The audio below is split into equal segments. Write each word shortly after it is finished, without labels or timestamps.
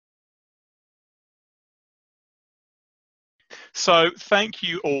So thank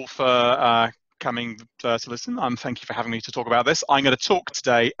you all for coming to listen. Thank you for having me to talk about this. I'm going to talk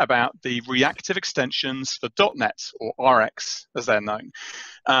today about the reactive extensions for .NET, or RX as they're known,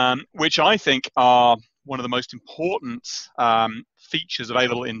 which I think are one of the most important features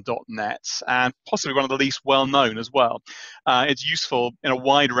available in .NET, and possibly one of the least well-known as well. It's useful in a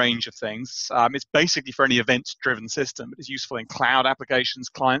wide range of things. It's basically for any event-driven system, but it's useful in cloud applications,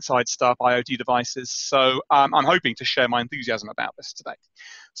 client-side stuff, IoT devices. So I'm hoping to share my enthusiasm about this today.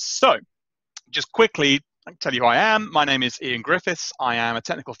 So just quickly, I can tell you who I am. My name is Ian Griffiths. I am a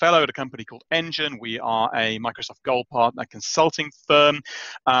technical fellow at a company called endjin. We are a Microsoft Gold Partner consulting firm.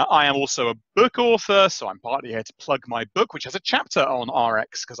 I am also a book author, so I'm partly here to plug my book, which has a chapter on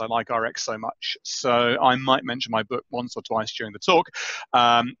RX because I like RX so much. So I might mention my book once or twice during the talk,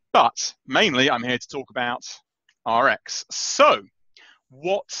 but mainly I'm here to talk about RX. So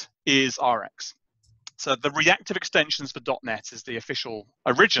what is RX? So the Reactive Extensions for .NET is the official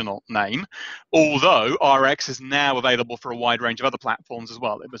original name, although RX is now available for a wide range of other platforms as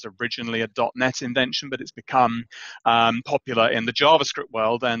well. It was originally a .NET invention, but it's become popular in the JavaScript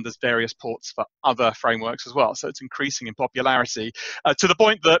world, and there's various ports for other frameworks as well. So it's increasing in popularity to the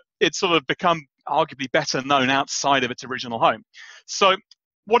point that it's sort of become arguably better known outside of its original home. So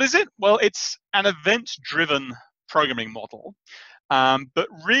what is it? Well, it's an event-driven programming model. But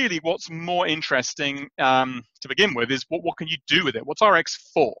really what's more interesting to begin with is what can you do with it? What's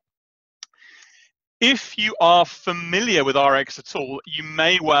RX for? If you are familiar with RX at all, you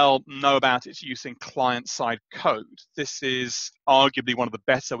may well know about its use in client-side code. This is arguably one of the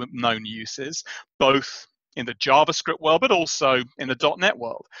better known uses, both in the JavaScript world, but also in the .NET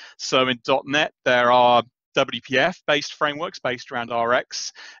world. So in .NET, there are WPF-based frameworks based around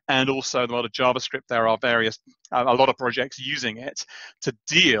RX, and also in a lot of JavaScript, there are a lot of projects using it to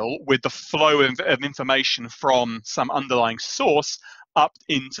deal with the flow of information from some underlying source up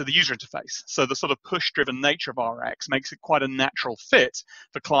into the user interface. So the sort of push-driven nature of RX makes it quite a natural fit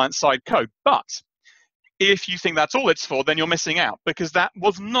for client-side code. But if you think that's all it's for, then you're missing out, because that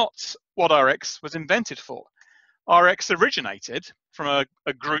was not what RX was invented for. RX originated from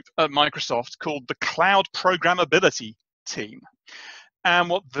a group at Microsoft called the Cloud Programmability Team. And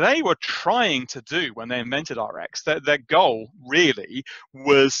what they were trying to do when they invented RX, their goal really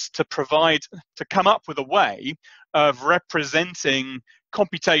was to come up with a way of representing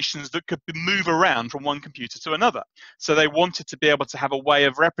computations that could move around from one computer to another. So they wanted to be able to have a way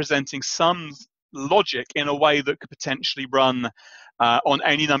of representing some logic in a way that could potentially run on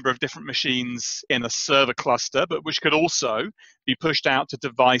any number of different machines in a server cluster, but which could also be pushed out to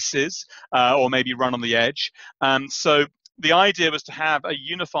devices or maybe run on the edge. So the idea was to have a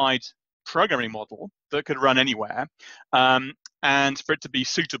unified programming model that could run anywhere, and for it to be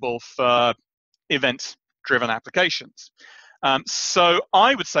suitable for event-driven applications. So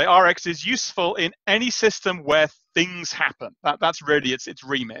I would say RX is useful in any system where things happen. That's really its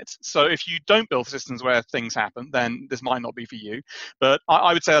remit. So if you don't build systems where things happen, then this might not be for you. But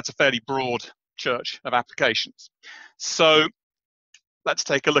I would say that's a fairly broad church of applications. So let's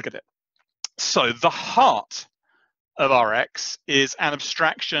take a look at it. So the heart of RX is an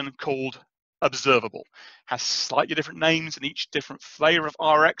abstraction called observable. Has slightly different names in each different flavor of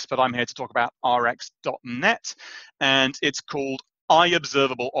RX, but I'm here to talk about RX.NET, and it's called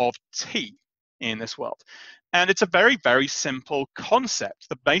iObservable of T in this world. And it's a very, very simple concept.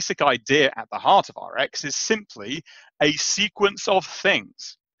 The basic idea at the heart of RX is simply a sequence of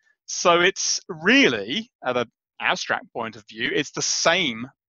things. So it's really, at an abstract point of view, it's the same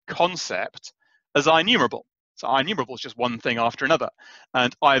concept as IEnumerable. So IEnumerable is just one thing after another,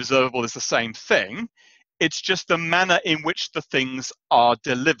 and iObservable is the same thing. It's just the manner in which the things are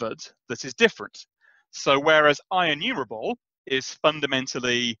delivered that is different. So whereas IEnumerable is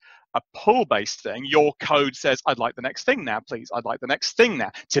fundamentally a pull-based thing, your code says, I'd like the next thing now, please. I'd like the next thing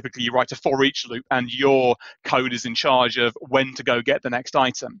now. Typically, you write a for each loop, and your code is in charge of when to go get the next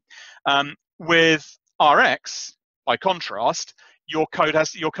item. With RX, by contrast, your code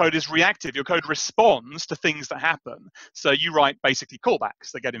is reactive. Your code responds to things that happen. So you write basically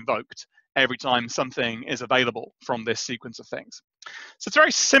callbacks that get invoked every time something is available from this sequence of things. So it's a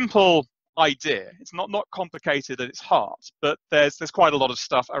very simple idea. It's not complicated at its heart, but there's quite a lot of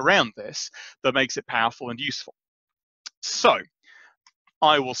stuff around this that makes it powerful and useful. So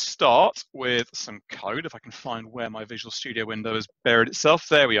I will start with some code, if I can find where my Visual Studio window has buried itself.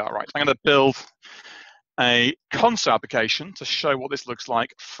 There we are. Right, I'm going to build a console application to show what this looks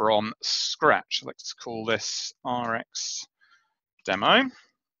like from scratch. Let's call this RX demo,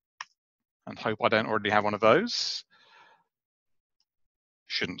 and hope I don't already have one of those.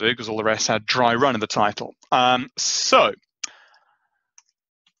 Shouldn't do, because all the rest had dry run in the title. So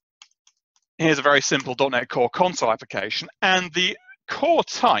here's a very simple .NET Core console application, and the core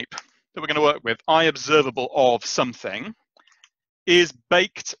type that we're going to work with, iObservable of something, is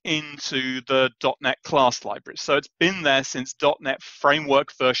baked into the .NET class library. So it's been there since .NET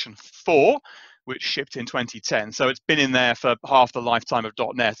Framework version 4, which shipped in 2010. So it's been in there for half the lifetime of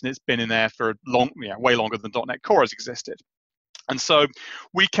 .NET, and it's been in there for long, way longer than .NET Core has existed. And so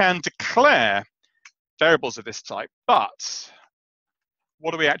we can declare variables of this type, but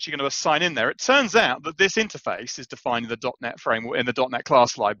what are we actually going to assign in there? It turns out that this interface is defined in the .NET framework, in the .NET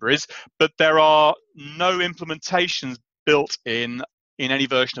class libraries, but there are no implementations built in any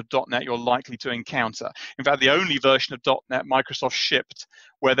version of .NET you're likely to encounter. In fact, the only version of .NET Microsoft shipped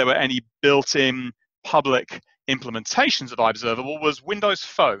where there were any built-in public implementations of iObservable was Windows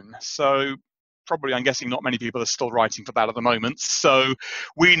Phone. So probably, I'm guessing, not many people are still writing for that at the moment. So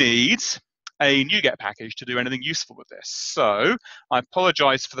we need a NuGet package to do anything useful with this. So I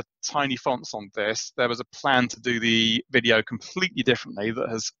apologize for the tiny fonts on this. There was a plan to do the video completely differently that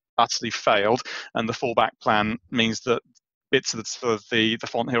has utterly failed, and the fallback plan means that bits of the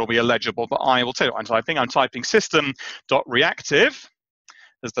font here will be illegible, but I will tell you what I'm typing. I'm typing system.reactive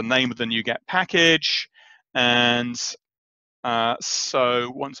as the name of the NuGet package, and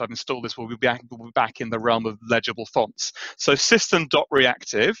so once I've installed this, we'll be back in the realm of legible fonts. So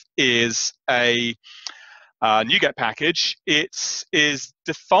system.reactive is a NuGet package. It is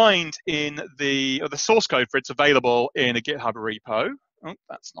defined in the source code for it's available in a GitHub repo. Oh,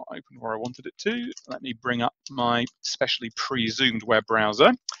 that's not open where I wanted it to. Let me bring up my specially pre-zoomed web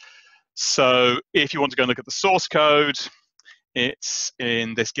browser. So if you want to go and look at the source code, it's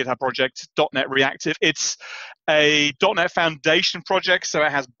in this GitHub project, .NET Reactive. It's a .NET Foundation project, so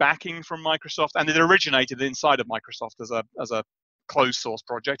it has backing from Microsoft, and it originated inside of Microsoft as a closed source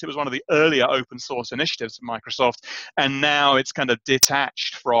project. It was one of the earlier open source initiatives of Microsoft, and now it's kind of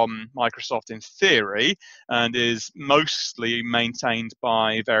detached from Microsoft in theory and is mostly maintained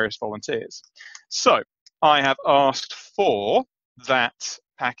by various volunteers. So I have asked for that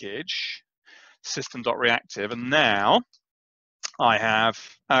package, system.reactive, and now I have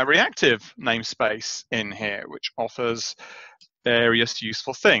a reactive namespace in here, which offers various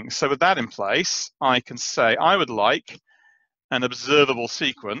useful things. So with that in place, I can say I would like an observable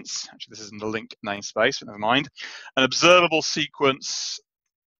sequence. Actually, this isn't the link namespace, but never mind. An observable sequence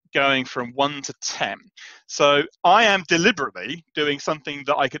going from 1 to 10. So I am deliberately doing something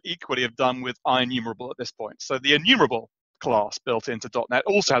that I could equally have done with IEnumerable at this point. So the enumerable class built into .NET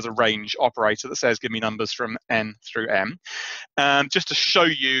also has a range operator that says give me numbers from n through m. Just to show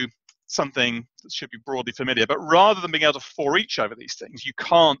you something that should be broadly familiar, but rather than being able to for each over these things, you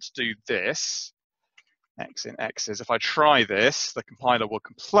can't do this, x in x's. If I try this, the compiler will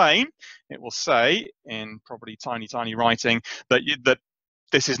complain. It will say, in probably tiny, tiny writing, that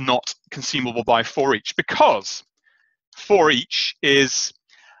this is not consumable by for each, because for each is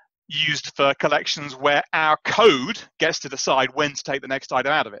used for collections where our code gets to decide when to take the next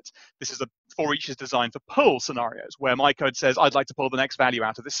item out of it. This is for each is designed for pull scenarios where my code says I'd like to pull the next value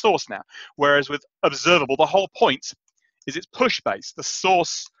out of this source now. Whereas with observable, the whole point is it's push based. The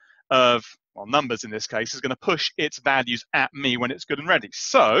source of, well, numbers in this case, is going to push its values at me when it's good and ready.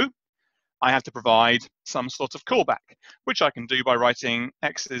 So I have to provide some sort of callback, which I can do by writing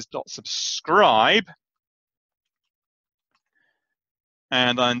x's.subscribe.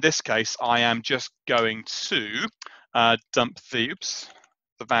 And in this case, I am just going to dump the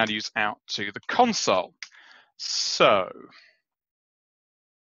values out to the console. So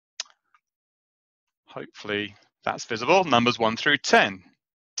hopefully that's visible. Numbers 1 through 10.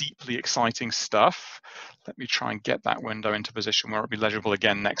 Deeply exciting stuff. Let me try and get that window into position where it'll be legible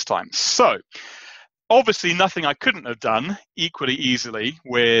again next time. So obviously nothing I couldn't have done equally easily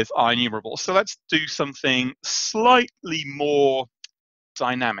with IEnumerable. So let's do something slightly more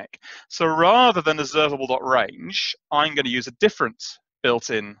dynamic. So rather than observable.range, I'm going to use a different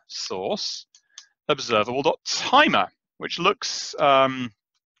built-in source, observable.timer, which looks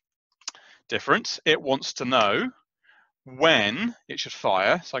different. It wants to know when it should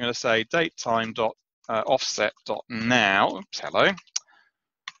fire. So I'm going to say datetime.offset.now. Oops, hello.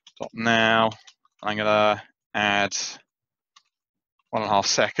 .now. I'm going to add 1.5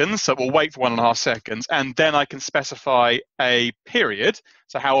 seconds. So we'll wait for 1.5 seconds, and then I can specify a period.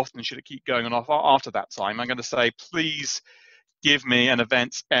 So how often should it keep going on off after that time? I'm going to say, please give me an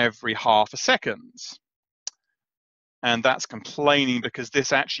event every half a second. And that's complaining because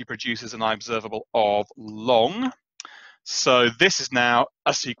this actually produces an observable of long. So this is now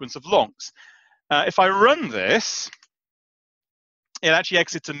a sequence of longs. If I run this, it actually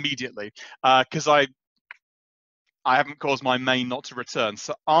exits immediately because I haven't caused my main not to return.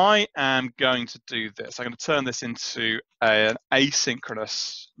 So I am going to do this. I'm going to turn this into an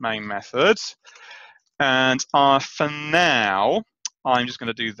asynchronous main method. And for now, I'm just going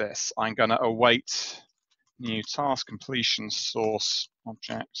to do this. I'm going to await new task completion source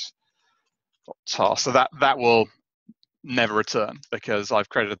object task. So that will never return because I've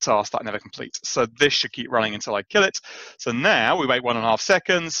created a task that I never complete. So this should keep running until I kill it. So now we wait 1.5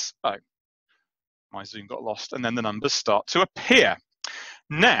 seconds. Oh, my zoom got lost, and then the numbers start to appear.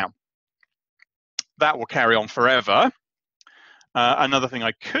 Now, that will carry on forever. Another thing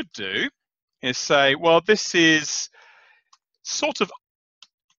I could do is say, well, this is sort of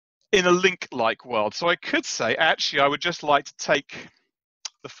in a link-like world. So I could say, actually, I would just like to take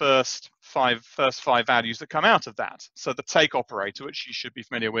the first five values that come out of that. So the take operator, which you should be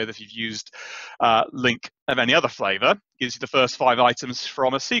familiar with if you've used link of any other flavor, gives you the first 5 items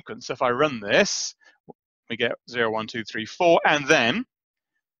from a sequence. So if I run this, we get 0, 1, 2, 3, 4, and then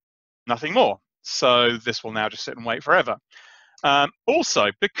nothing more. So this will now just sit and wait forever.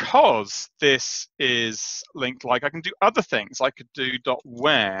 Also, because this is linked like, I can do other things. I could do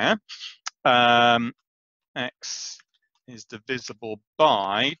 .where x is divisible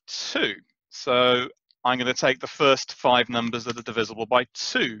by 2. So I'm going to take the first 5 numbers that are divisible by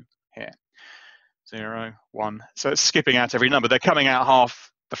 2 here. 0, 1. So it's skipping out every number. They're coming out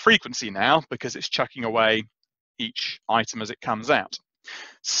half the frequency now because it's chucking away each item as it comes out.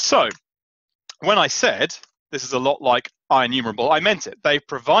 So when I said this is a lot like IEnumerable, I meant it. They've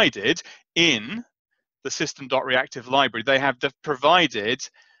provided in the system.reactive library, they have provided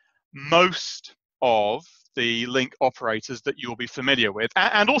most of the link operators that you'll be familiar with,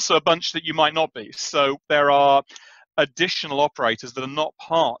 and also a bunch that you might not be. So there are additional operators that are not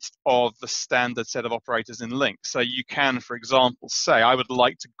part of the standard set of operators in link. So you can, for example, say, I would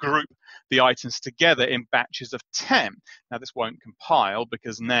like to group the items together in batches of 10. Now this won't compile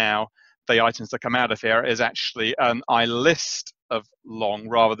because now the items that come out of here is actually an ilist of long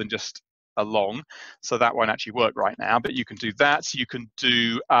rather than just a long. So that won't actually work right now, but you can do that. So you can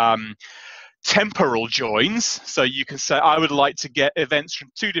do temporal joins. So you can say, I would like to get events from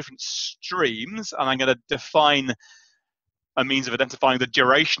 2 different streams, and I'm going to define a means of identifying the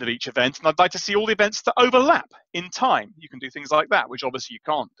duration of each event, and I'd like to see all the events that overlap in time. You can do things like that, which obviously you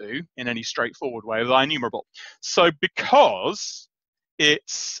can't do in any straightforward way with IEnumerable. So because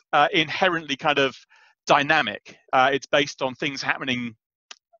it's inherently kind of dynamic, it's based on things happening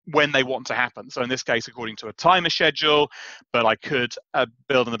when they want to happen. So in this case, according to a timer schedule, but I could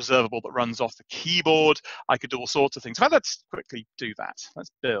build an observable that runs off the keyboard. I could do all sorts of things. In fact, let's quickly do that. Let's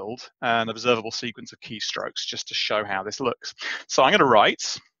build an observable sequence of keystrokes just to show how this looks. So I'm going to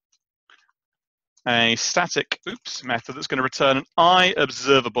write a static method that's going to return an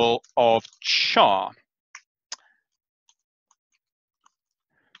iObservable of char.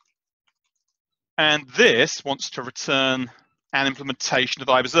 And this wants to return an implementation of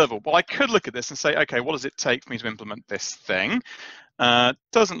iObservable. Well, I could look at this and say, okay, what does it take for me to implement this thing?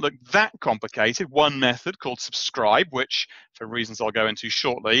 Doesn't look that complicated. One method called subscribe, which for reasons I'll go into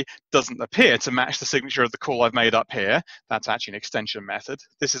shortly, doesn't appear to match the signature of the call I've made up here. That's actually an extension method.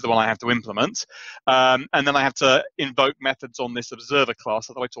 This is the one I have to implement. And then I have to invoke methods on this observer class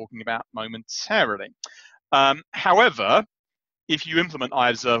that I'll be talking about momentarily. However, if you implement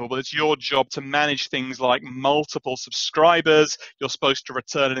iObservable, it's your job to manage things like multiple subscribers. You're supposed to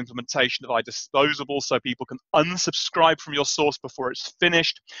return an implementation of iDisposable so people can unsubscribe from your source before it's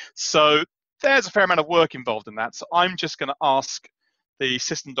finished. So there's a fair amount of work involved in that. So I'm just going to ask the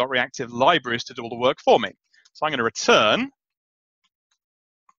system.reactive libraries to do all the work for me. So I'm going to return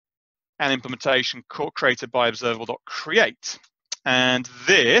an implementation created by observable.create. And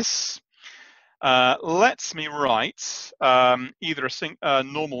this lets me write either a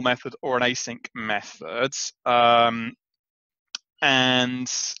normal method or an async method.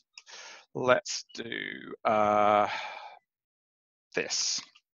 And let's do this.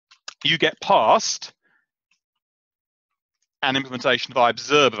 You get past an implementation of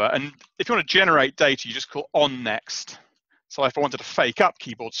iObserver, and if you want to generate data, you just call onNext. So if I wanted to fake up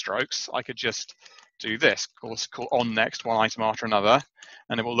keyboard strokes, I could just do this, call onNext, one item after another,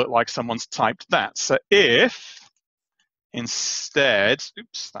 and it will look like someone's typed that. So if instead,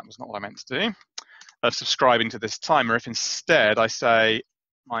 oops, that was not what I meant to do, of subscribing to this timer, if instead I say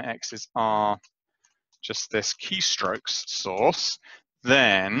my X's are just this keystrokes source,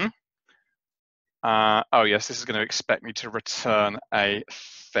 then, oh yes, this is going to expect me to return a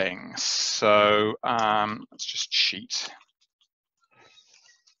thing. So let's just cheat.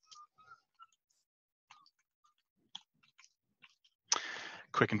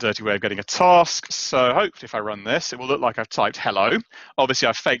 quick and dirty way of getting a task. So hopefully if I run this, it will look like I've typed hello. Obviously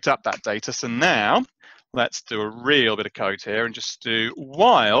I've faked up that data. So now let's do a real bit of code here and just do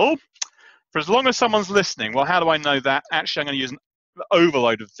while for as long as someone's listening. Well, how do I know that? Actually, I'm going to use an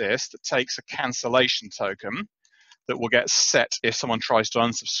overload of this that takes a cancellation token that will get set if someone tries to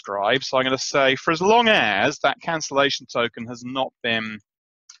unsubscribe. So I'm going to say for as long as that cancellation token has not been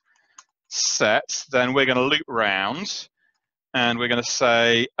set, then we're going to loop round and we're going to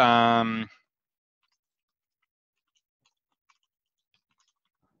say oh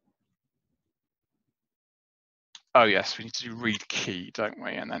yes, we need to do read key, don't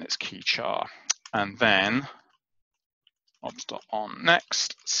we? And then it's key char. And then obs.on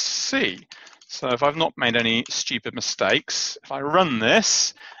next C. So if I've not made any stupid mistakes, if I run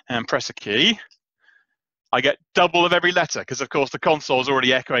this and press a key, I get double of every letter because of course the console is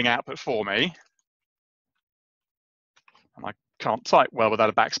already echoing output for me. And I can't type well without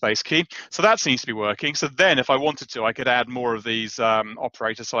a backspace key. So that seems to be working. So then if I wanted to, I could add more of these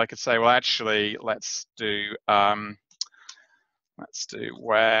operators. So I could say, well, actually, let's do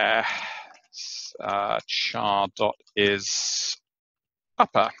where char.is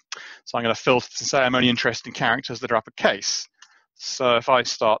upper. So I'm going to filter to say I'm only interested in characters that are uppercase. So if I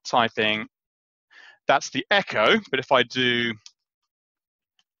start typing, that's the echo, but if I do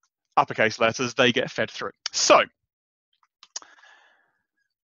uppercase letters, they get fed through. So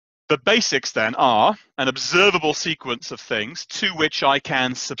the basics then are an observable sequence of things to which I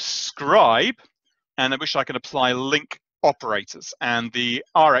can subscribe and at which I can apply link operators. And the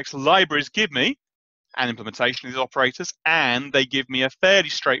RX libraries give me an implementation of these operators, and they give me a fairly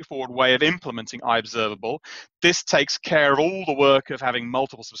straightforward way of implementing iObservable. This takes care of all the work of having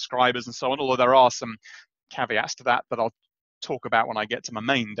multiple subscribers and so on, although there are some caveats to that I'll talk about when I get to my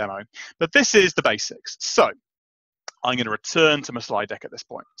main demo. But this is the basics. So I'm going to return to my slide deck at this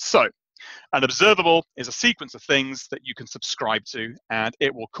point. So an observable is a sequence of things that you can subscribe to, and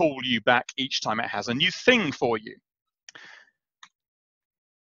it will call you back each time it has a new thing for you.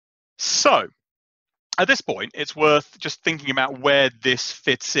 So at this point, it's worth just thinking about where this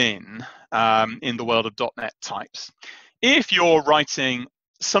fits in the world of .NET types. If you're writing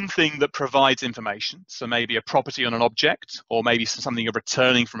something that provides information, so maybe a property on an object, or maybe something you're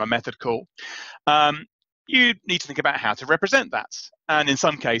returning from a method call, you need to think about how to represent that. And in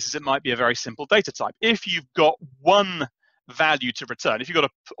some cases, it might be a very simple data type. If you've got one value to return, if you've got an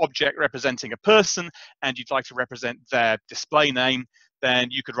object representing a person and you'd like to represent their display name, then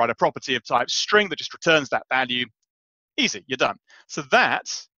you could write a property of type string that just returns that value. Easy, you're done. So that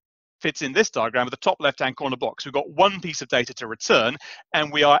fits in this diagram with the top left-hand corner box. We've got one piece of data to return,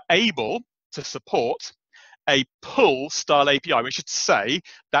 and we are able to support a pull style API, which should say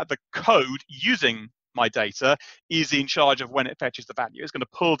that the code using my data is in charge of when it fetches the value. It's going to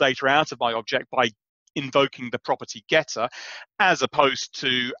pull data out of my object by invoking the property getter, as opposed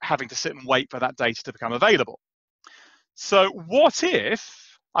to having to sit and wait for that data to become available. So what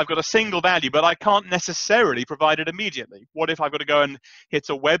if I've got a single value, but I can't necessarily provide it immediately? What if I've got to go and hit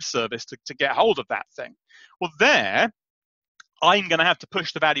a web service to get hold of that thing? Well, there, I'm going to have to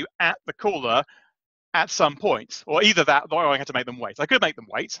push the value at the caller at some point, or either that, or I have to make them wait. I could make them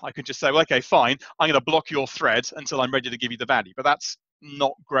wait. I could just say, well, okay, fine, I'm going to block your thread until I'm ready to give you the value. But that's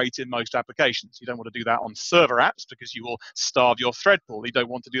not great in most applications. You don't want to do that on server apps because you will starve your thread pool. You don't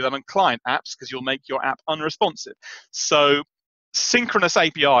want to do that on client apps because you'll make your app unresponsive. So synchronous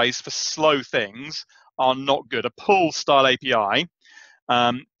APIs for slow things are not good. A pull style API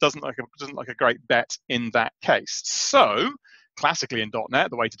doesn't look like a great bet in that case. So classically in .NET,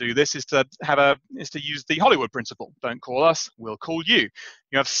 the way to do this is to use the Hollywood principle. Don't call us, we'll call you.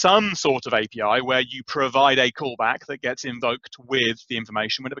 You have some sort of API where you provide a callback that gets invoked with the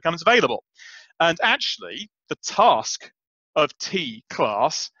information when it becomes available. And actually, the task of T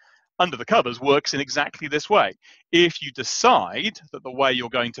class under the covers works in exactly this way. If you decide that the way you're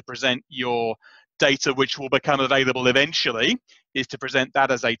going to present your data, which will become available eventually, is to present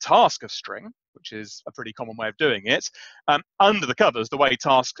that as a task of string, which is a pretty common way of doing it. Under the covers, the way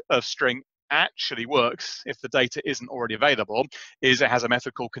task of string actually works, if the data isn't already available, is it has a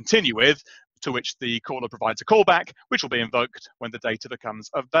method called continue with, to which the caller provides a callback, which will be invoked when the data becomes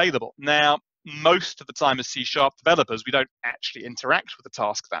available. Now, most of the time as C# developers, we don't actually interact with the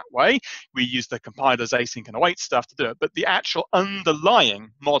task that way. We use the compiler's async and await stuff to do it, but the actual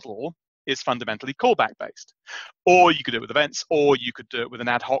underlying model is fundamentally callback based. Or you could do it with events, or you could do it with an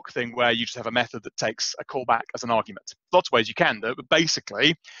ad hoc thing where you just have a method that takes a callback as an argument. Lots of ways you can do it, but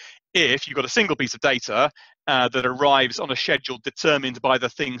basically, if you've got a single piece of data that arrives on a schedule determined by the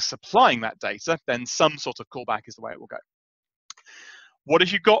thing supplying that data, then some sort of callback is the way it will go. What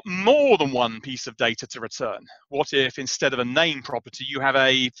if you've got more than one piece of data to return? What if instead of a name property, you have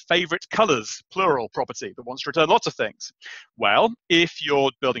a favorite colors, plural property that wants to return lots of things? Well, if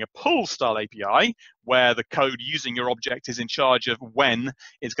you're building a pull style API where the code using your object is in charge of when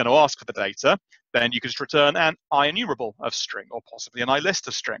it's going to ask for the data, then you can just return an IEnumerable of string or possibly an iList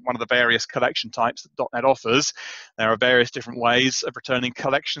of string, one of the various collection types that .NET offers. There are various different ways of returning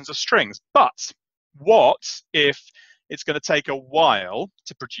collections of strings. But what if it's going to take a while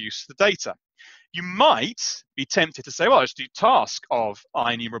to produce the data? You might be tempted to say, well, I'll just do task of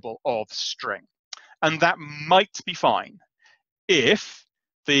IEnumerable of string. And that might be fine if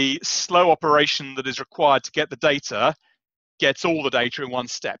the slow operation that is required to get the data gets all the data in one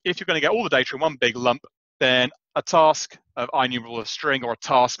step. If you're going to get all the data in one big lump, then a task of IEnumerable of string or a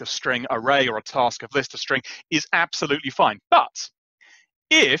task of string array or a task of list of string is absolutely fine. But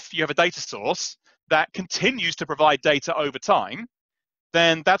if you have a data source that continues to provide data over time,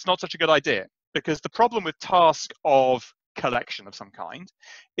 then that's not such a good idea, because the problem with task of collection of some kind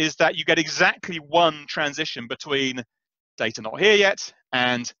is that you get exactly one transition between data not here yet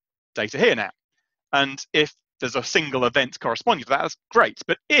and data here now. And if there's a single event corresponding to that, that's great.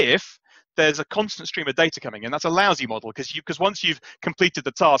 But if there's a constant stream of data coming in, that's a lousy model, because once you've completed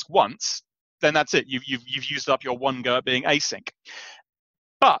the task once, then that's it. You've used up your one go at being async.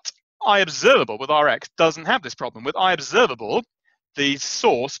 But IObservable with RX doesn't have this problem. With IObservable, the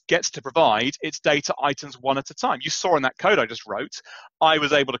source gets to provide its data items one at a time. You saw in that code I just wrote, I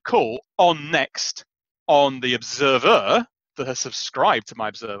was able to call onNext on the observer that has subscribed to my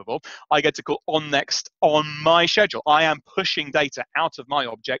observable. I get to call onNext on my schedule. I am pushing data out of my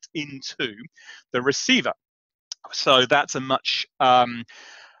object into the receiver. So that's a much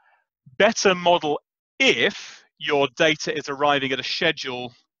better model if your data is arriving at a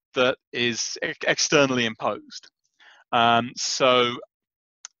schedule that is externally imposed. So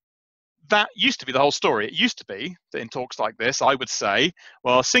that used to be the whole story. It used to be that in talks like this, I would say,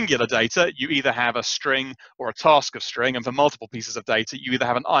 well, singular data, you either have a string or a task of string, and for multiple pieces of data, you either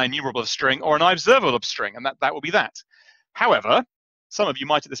have an IEnumerable of string or an IObservable of string, and that will be that. However, some of you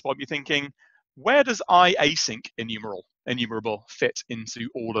might at this point be thinking, where does IAsync enumerable fit into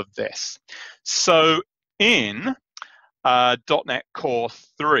all of this? So in .NET Core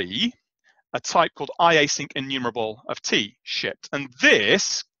 3, a type called IAsync enumerable of T shipped, and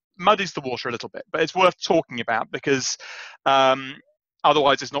this muddies the water a little bit, but it's worth talking about because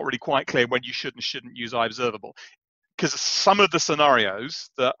otherwise it's not really quite clear when you should and shouldn't use IObservable. Because some of the scenarios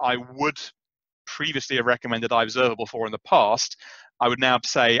that I would previously have recommended IObservable for in the past, I would now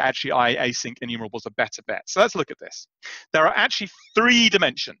say actually IAsync enumerable is a better bet. So let's look at this. There are actually 3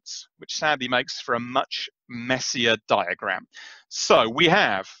 dimensions, which sadly makes for a much messier diagram. So we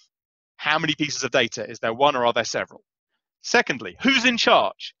have how many pieces of data? Is there one or are there several? Secondly, who's in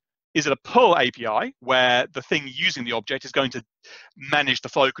charge? Is it a pull API where the thing using the object is going to manage the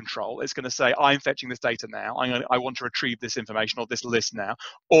flow control? It's going to say, I'm fetching this data now. I want to retrieve this information or this list now.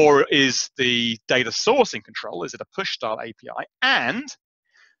 Or is the data source in control? Is it a push style API? And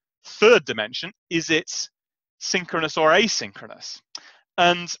third dimension, is it synchronous or asynchronous?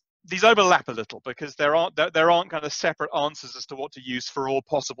 And these overlap a little because there aren't kind of separate answers as to what to use for all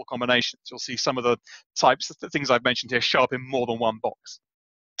possible combinations. You'll see some of the types, the things I've mentioned here, show up in more than one box.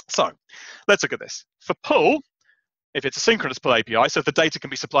 So let's look at this. For pull, if it's a synchronous pull API, so if the data can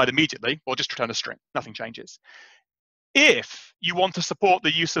be supplied immediately, or just return a string, nothing changes. If you want to support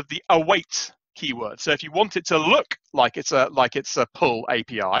the use of the await keyword, so if you want it to look like it's a pull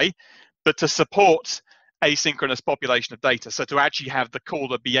API, but to support asynchronous population of data, so to actually have the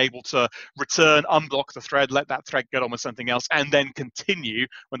caller be able to return, unblock the thread, let that thread get on with something else, and then continue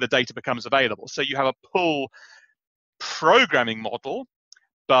when the data becomes available. So you have a pull programming model,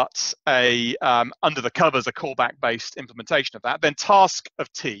 but under the covers, a callback-based implementation of that. Then task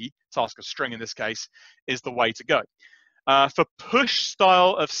of T, task of string in this case, is the way to go. For push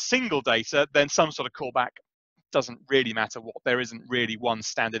style of single data, then some sort of callback doesn't really matter what. There isn't really one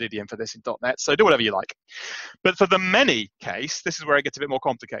standard idiom for this in .NET, so do whatever you like. But for the many case, this is where it gets a bit more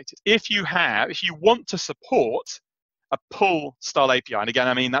complicated. If you want to support a pull style API, and again,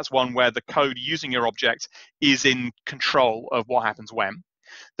 I mean, that's one where the code using your object is in control of what happens when,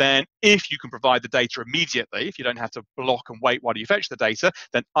 then if you can provide the data immediately, if you don't have to block and wait while you fetch the data,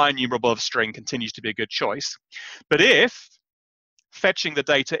 then IEnumerable of string continues to be a good choice. But if fetching the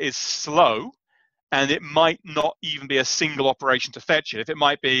data is slow and it might not even be a single operation to fetch it. If it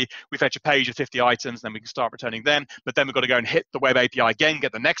might be, we fetch a page of 50 items, then we can start returning them, but then we've got to go and hit the web API again,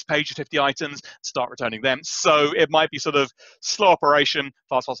 get the next page of 50 items, start returning them. So it might be sort of slow operation,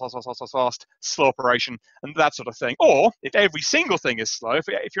 fast, slow operation, and that sort of thing. Or if every single thing is slow,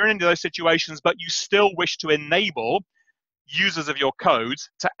 if you're in any of those situations, but you still wish to enable users of your code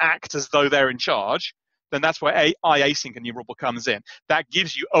to act as though they're in charge, then that's where iasync enumerable comes in. That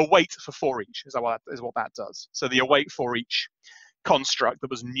gives you await for each, is what that does. So the await for each construct that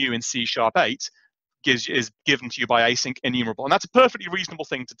was new in C# 8 is given to you by async enumerable. And that's a perfectly reasonable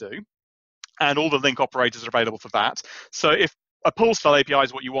thing to do. And all the link operators are available for that. So if a pull style API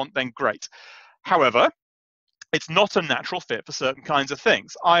is what you want, then great. However, it's not a natural fit for certain kinds of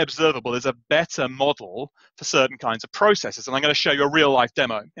things. iObservable is a better model for certain kinds of processes. And I'm going to show you a real life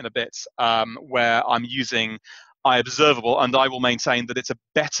demo in a bit where I'm using iObservable, and I will maintain that it's a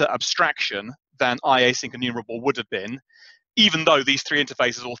better abstraction than iasync enumerable would have been, even though these three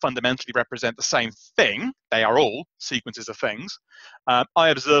interfaces all fundamentally represent the same thing. They are all sequences of things.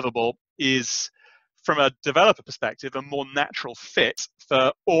 iObservable is, from a developer perspective, a more natural fit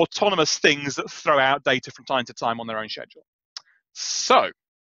for autonomous things that throw out data from time to time on their own schedule. So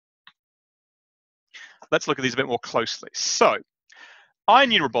let's look at these a bit more closely. So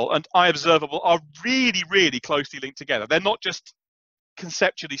iEnumerable and iObservable are really, really closely linked together. They're not just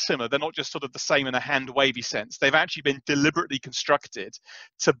conceptually similar. They're not just sort of the same in a hand-wavy sense. They've actually been deliberately constructed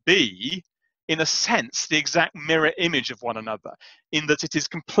to be, in a sense, the exact mirror image of one another, in that it is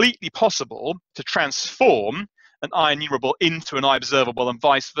completely possible to transform an iEnumerable into an iObservable and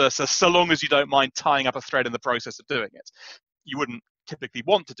vice versa, so long as you don't mind tying up a thread in the process of doing it. You wouldn't typically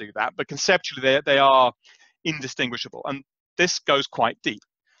want to do that, but conceptually they are indistinguishable, and this goes quite deep.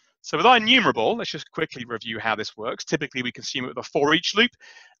 So with iEnumerable, let's just quickly review how this works. Typically, we consume it with a for each loop.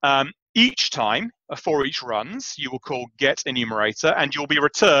 Each time a for each runs, you will call get enumerator, and you'll be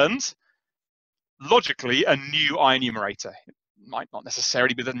returned, logically, a new iEnumerator. It might not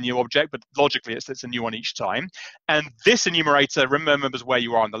necessarily be the new object, but logically it's a new one each time. And this enumerator remembers where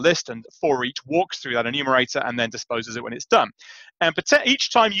you are on the list, and for each walks through that enumerator and then disposes it when it's done. And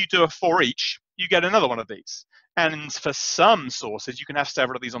each time you do a for each, you get another one of these. And for some sources, you can have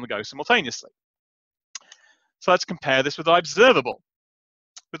several of these on the go simultaneously. So let's compare this with iObservable.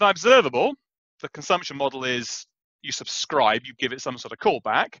 With iObservable, the consumption model is you subscribe, you give it some sort of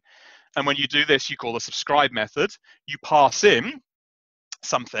callback. And when you do this, you call the subscribe method, you pass in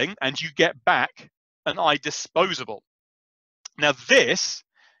something, and you get back an iDisposable. Now this,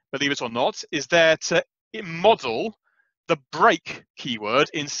 believe it or not, is there to model the break keyword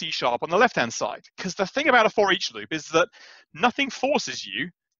in C# on the left-hand side. Because the thing about a for each loop is that nothing forces you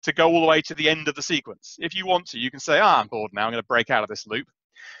to go all the way to the end of the sequence. If you want to, you can say, I'm bored now, I'm going to break out of this loop.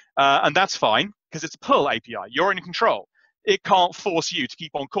 And that's fine, because it's a pull API. You're in control. It can't force you to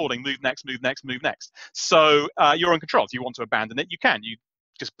keep on calling move next, move next, move next. So you're in control. If you want to abandon it, you can. You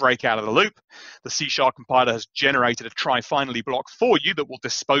just break out of the loop. The C# compiler has generated a try finally block for you that will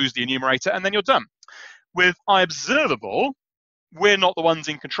dispose the enumerator, and then you're done. With iObservable, we're not the ones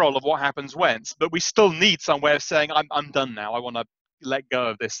in control of what happens when, but we still need some way of saying, I'm done now. I want to let go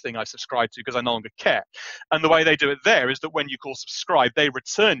of this thing I subscribed to because I no longer care. And the way they do it there is that when you call subscribe, they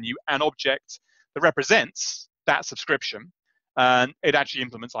return you an object that represents that subscription, and it actually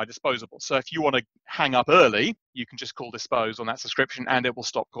implements iDisposable. So if you want to hang up early, you can just call dispose on that subscription and it will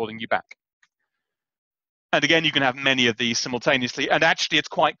stop calling you back. And again, you can have many of these simultaneously, and actually it's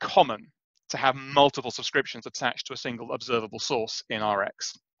quite common to have multiple subscriptions attached to a single observable source in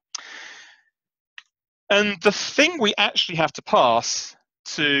Rx. And the thing we actually have to pass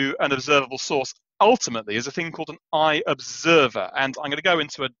to an observable source ultimately is a thing called an iObserver. And I'm going to go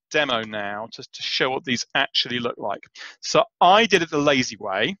into a demo now to show what these actually look like. So I did it the lazy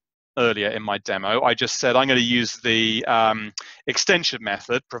way earlier in my demo. I just said I'm going to use the extension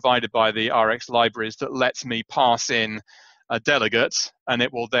method provided by the Rx libraries that lets me pass in a delegate, and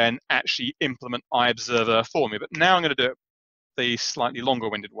it will then actually implement iObserver for me. But now I'm going to do it the slightly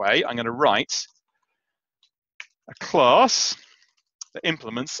longer-winded way. I'm going to write a class that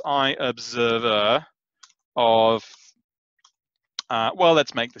implements iObserver of, well,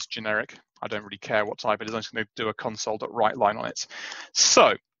 let's make this generic. I don't really care what type it is. I'm just going to do a console.writeLine on it.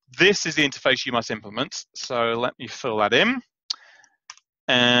 So this is the interface you must implement. So let me fill that in.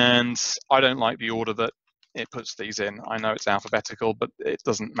 And I don't like the order that it puts these in. I know it's alphabetical, but it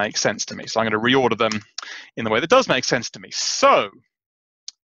doesn't make sense to me. So I'm going to reorder them in the way that does make sense to me. So,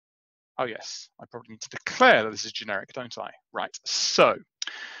 oh yes, I probably need to declare that this is generic, don't I? Right, so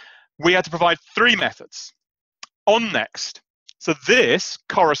we had to provide three methods. OnNext So this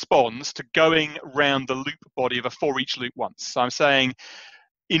corresponds to going round the loop body of a for each loop once. So I'm saying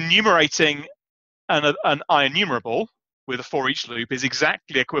enumerating an IEnumerable with a for each loop is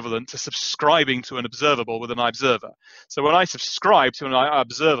exactly equivalent to subscribing to an observable with an iObserver. So when I subscribe to an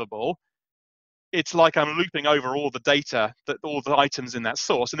iObservable, it's like I'm looping over all the data, all the items in that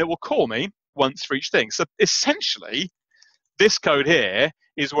source, and it will call me once for each thing. So essentially, this code here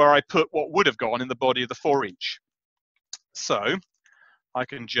is where I put what would have gone in the body of the for each. So I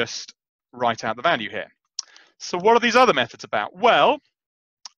can just write out the value here. So what are these other methods about? Well,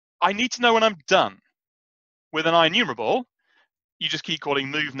 I need to know when I'm done. With an IEnumerable, you just keep calling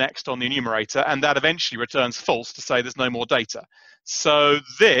move next on the enumerator, and that eventually returns false to say there's no more data. So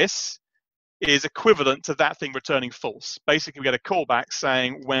this is equivalent to that thing returning false. Basically, we get a callback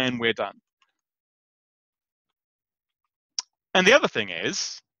saying when we're done. And the other thing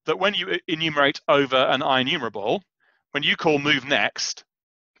is that when you enumerate over an IEnumerable, when you call move next,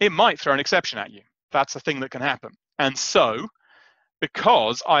 it might throw an exception at you. That's a thing that can happen. And so,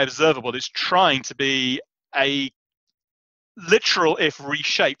 because iObservable is trying to be a literal, if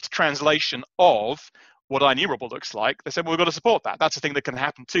reshaped, translation of what IEnumerable looks like, they said, well, we've got to support that. That's a thing that can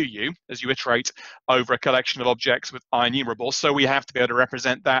happen to you as you iterate over a collection of objects with IEnumerable. So we have to be able to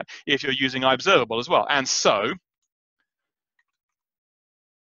represent that if you're using iObservable as well. And so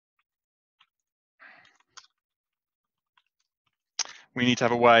we need to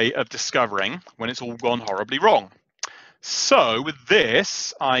have a way of discovering when it's all gone horribly wrong. So with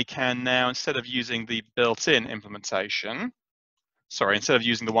this, I can now, instead of using the built-in implementation, instead of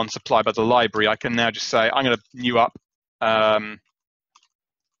using the one supplied by the library, I can now just say, I'm going to new up an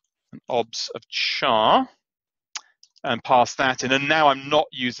obs of char and pass that in. And now I'm not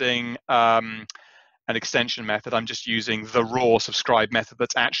using an extension method. I'm just using the raw subscribe method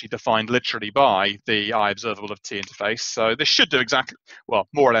that's actually defined literally by the iObservable of T interface. So this should do exactly, well,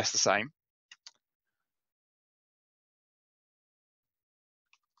 more or less the same.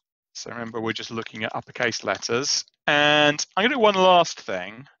 So remember, we're just looking at uppercase letters. And I'm going to do one last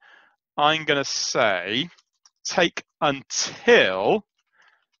thing. I'm going to say take until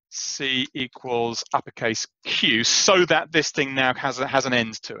C equals uppercase Q, so that this thing now has an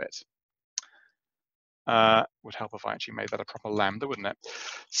end to it. Would help if I actually made that a proper lambda, wouldn't it?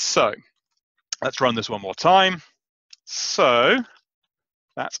 So let's run this one more time. So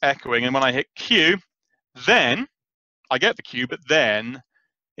that's echoing, and when I hit Q, then I get the Q, but then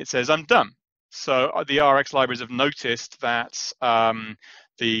it says I'm done. So the RX libraries have noticed that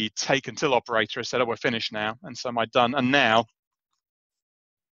the take until operator has said, oh, we're finished now, and so am I done, and now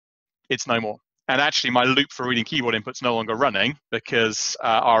it's no more. And actually, my loop for reading keyboard input's no longer running because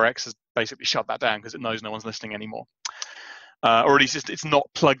RX has basically shut that down because it knows no one's listening anymore. Or at least it's not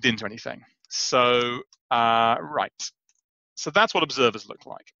plugged into anything. So, right. So that's what observers look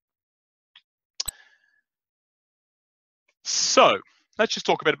like. So let's just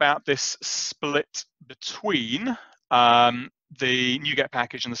talk a bit about this split between the NuGet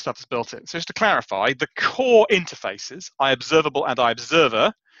package and the stuff that's built in. So just to clarify, the core interfaces, iObservable and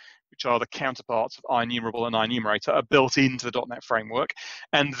iObserver, which are the counterparts of IEnumerable and IEnumerator, are built into the .NET framework.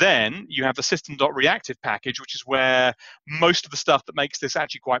 And then you have the system.reactive package, which is where most of the stuff that makes this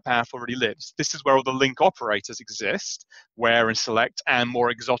actually quite powerful really lives. This is where all the link operators exist, where and select, and more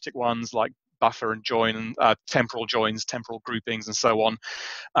exotic ones like buffer and join, and temporal joins, temporal groupings, and so on.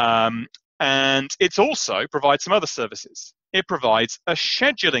 And it also provides some other services. It provides a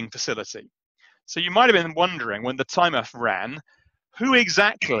scheduling facility. So you might have been wondering, when the timer ran, who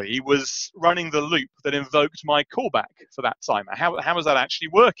exactly was running the loop that invoked my callback for that timer? How is that actually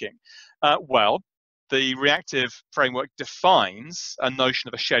working? Well, the reactive framework defines a notion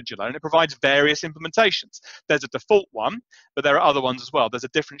of a scheduler, and it provides various implementations. There's a default one, but there are other ones as well. There's a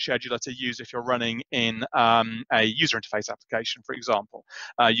different scheduler to use if you're running in a user interface application, for example.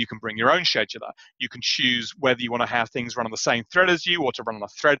 You can bring your own scheduler. You can choose whether you want to have things run on the same thread as you or to run on a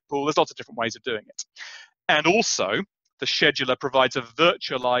thread pool. There's lots of different ways of doing it. And also, the scheduler provides a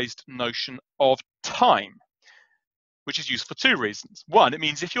virtualized notion of time, which is useful for two reasons. One, it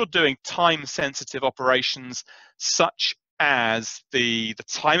means if you're doing time-sensitive operations such as the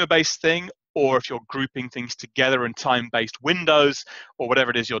timer-based thing, or if you're grouping things together in time-based windows, or whatever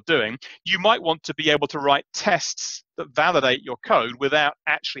it is you're doing, you might want to be able to write tests that validate your code without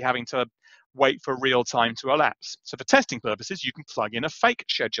actually having to wait for real time to elapse. So for testing purposes, you can plug in a fake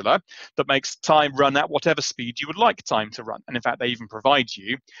scheduler that makes time run at whatever speed you would like time to run. And in fact, they even provide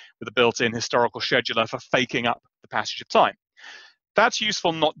you with a built-in historical scheduler for faking up the passage of time. That's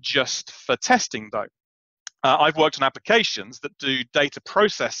useful not just for testing, though. I've worked on applications that do data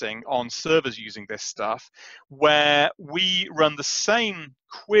processing on servers using this stuff, where we run the same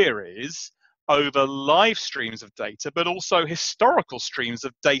queries over live streams of data, but also historical streams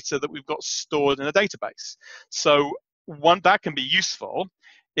of data that we've got stored in a database. So that can be useful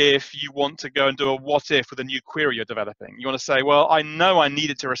if you want to go and do a what if with a new query you're developing. You want to say, well, I know I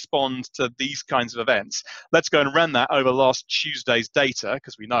needed to respond to these kinds of events. Let's go and run that over last Tuesday's data,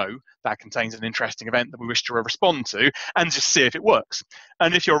 because we know that contains an interesting event that we wish to respond to, and just see if it works.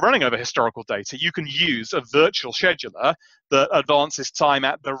 And if you're running over historical data, you can use a virtual scheduler that advances time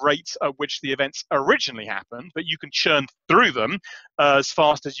at the rate at which the events originally happened, but you can churn through them as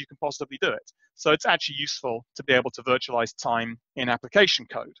fast as you can possibly do it. So it's actually useful to be able to virtualize time in application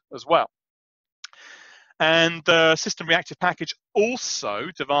code as well. And the system reactive package also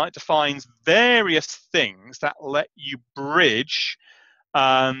defines various things that let you bridge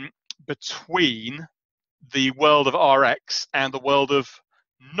between the world of Rx and the world of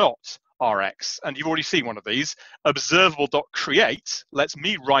not Rx. And you've already seen one of these. Observable.create lets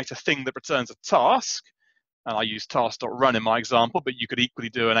me write a thing that returns a task. And I use task.run in my example, but you could equally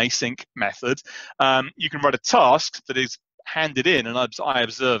do an async method. You can write a task that is handed in an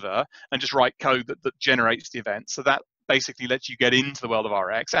iObserver and just write code that generates the event. So that basically lets you get into the world of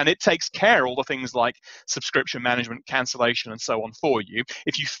Rx, and it takes care of all the things like subscription management, cancellation, and so on for you.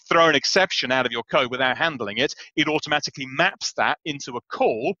 If you throw an exception out of your code without handling it, it automatically maps that into a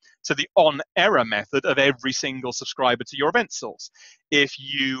call to the on-error method of every single subscriber to your event source. If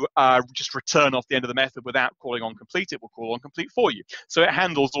you just return off the end of the method without calling on complete, it will call on complete for you. So it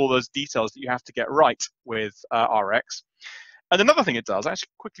handles all those details that you have to get right with Rx. And another thing it does, I'm actually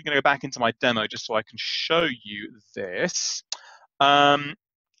quickly going to go back into my demo just so I can show you this.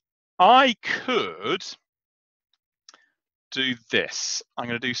 I could do this. I'm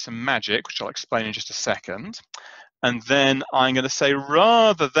going to do some magic, which I'll explain in just a second. And then I'm going to say,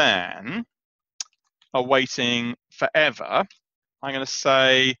 rather than awaiting forever, I'm going to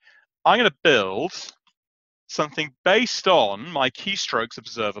say, I'm going to build something based on my keystrokes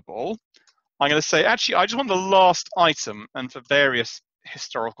observable. I'm going to say, actually, I just want the last item, and for various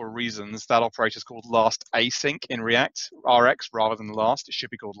historical reasons, that operator is called last async in React, Rx, rather than last. It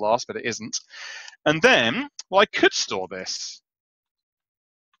should be called last, but it isn't. And then, well, I could store this.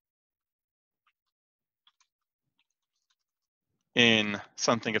 In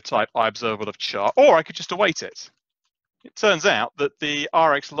something of type iObservable of chart, or I could just await it. It turns out that the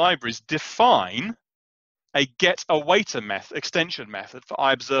Rx libraries define a getAwaiter method, extension method for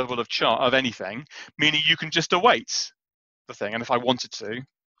iObservable of chart of anything, meaning you can just await the thing. And if I wanted to,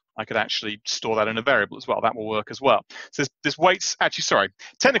 I could actually store that in a variable as well. That will work as well. So this waits, actually, sorry,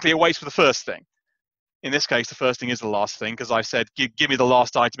 technically it waits for the first thing. In this case, the first thing is the last thing, because I said, give me the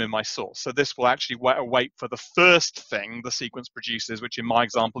last item in my source. So this will actually wait for the first thing the sequence produces, which in my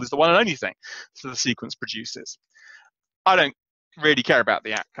example is the one and only thing that the sequence produces. I don't really care about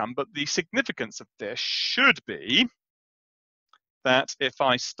the outcome, but the significance of this should be that if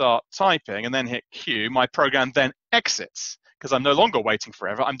I start typing and then hit Q, my program then exits, because I'm no longer waiting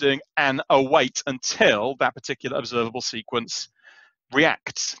forever. I'm doing an await until that particular observable sequence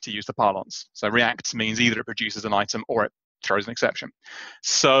reacts, to use the parlance. So reacts means either it produces an item or it throws an exception.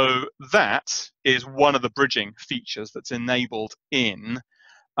 So that is one of the bridging features that's enabled in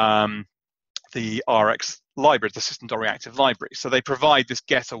the Rx library, the system.reactive library. So they provide this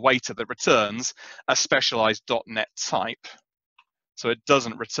getAwaiter that returns a specialized .NET type. So it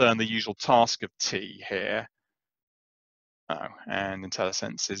doesn't return the usual task of T here. Oh, and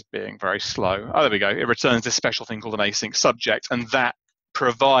IntelliSense is being very slow. Oh, there we go. It returns this special thing called an async subject, and that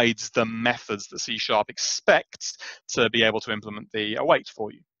provides the methods that C# expects to be able to implement the await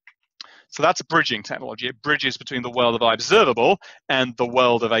for you. So that's a bridging technology. It bridges between the world of iObservable and the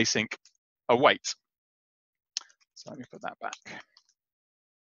world of async await. So let me put that back.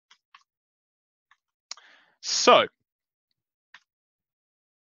 So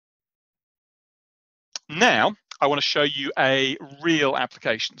now I want to show you a real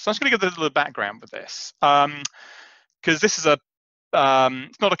application. So I'm just going to give a little background with this, because this is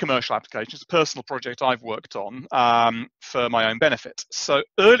it's not a commercial application. It's a personal project I've worked on for my own benefit. So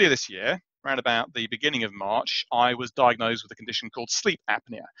earlier this year, around about the beginning of March, I was diagnosed with a condition called sleep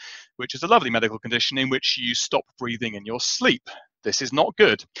apnea, which is a lovely medical condition in which you stop breathing in your sleep. This is not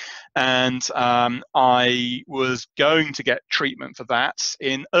good. And I was going to get treatment for that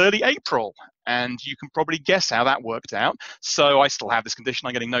in early April. And you can probably guess how that worked out. So I still have this condition.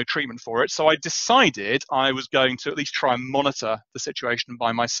 I'm getting no treatment for it. So I decided I was going to at least try and monitor the situation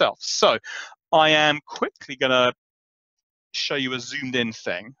by myself. So I am quickly going to show you a zoomed in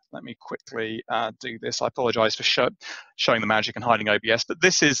thing. Let me quickly do this. I apologize for showing the magic and hiding OBS, but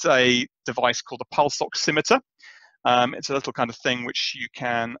this is a device called a pulse oximeter. It's a little kind of thing which you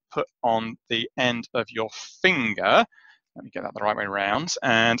can put on the end of your finger. Let me get that the right way around,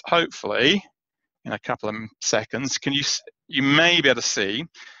 and hopefully in a couple of seconds, you may be able to see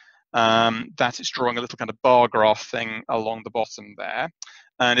that it's drawing a little kind of bar graph thing along the bottom there.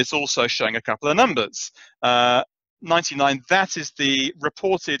 And it's also showing a couple of numbers. 99, that is the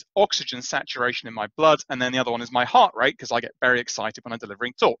reported oxygen saturation in my blood. And then the other one is my heart rate, because I get very excited when I'm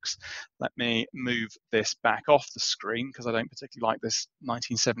delivering talks. Let me move this back off the screen, because I don't particularly like this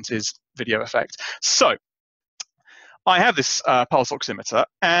 1970s video effect. So I have this pulse oximeter,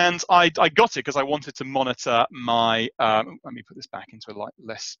 and I got it because I wanted to monitor my, let me put this back into a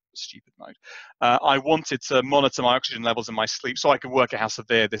less stupid mode. I wanted to monitor my oxygen levels in my sleep so I could work out how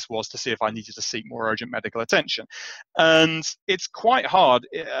severe this was to see if I needed to seek more urgent medical attention. And it's quite hard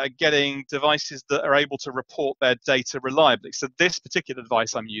getting devices that are able to report their data reliably. So this particular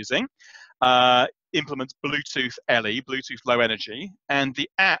device I'm using implements Bluetooth LE, Bluetooth Low Energy, and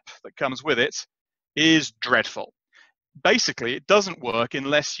the app that comes with it is dreadful. Basically, it doesn't work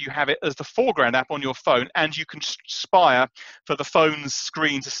unless you have it as the foreground app on your phone and you conspire for the phone's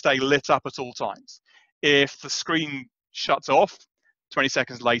screen to stay lit up at all times. If the screen shuts off, 20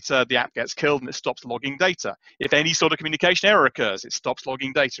 seconds later, the app gets killed and it stops logging data. If any sort of communication error occurs, it stops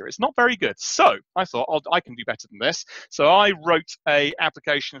logging data. It's not very good. So I thought, I can do better than this. So I wrote an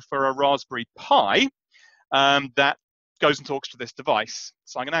application for a Raspberry Pi that goes and talks to this device.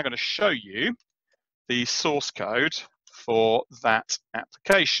 So I'm now going to show you the source code for that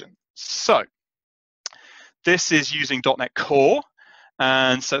application. So this is using .NET Core,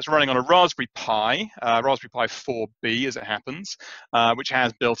 and so it's running on a Raspberry Pi, Raspberry Pi 4B as it happens, which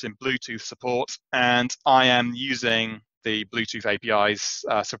has built-in Bluetooth support, and I am using the Bluetooth APIs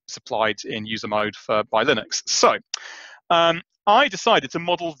supplied in user mode by Linux. So I decided to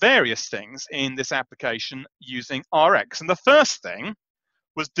model various things in this application using RX, and the first thing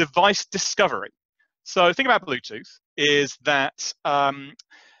was device discovery. So think about Bluetooth is that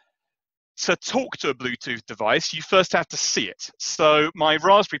to talk to a Bluetooth device, you first have to see it. So my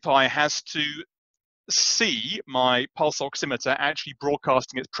Raspberry Pi has to see my pulse oximeter actually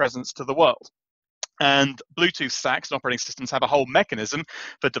broadcasting its presence to the world. And Bluetooth stacks and operating systems have a whole mechanism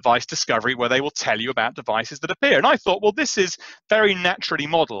for device discovery where they will tell you about devices that appear. And I thought, well, this is very naturally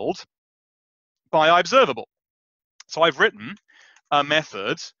modeled by iObservable. So I've written a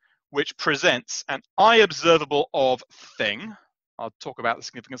method which presents an iObservable of thing. I'll talk about the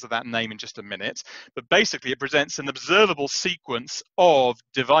significance of that name in just a minute. But basically, it presents an observable sequence of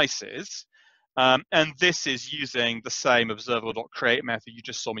devices. And this is using the same observable.create method you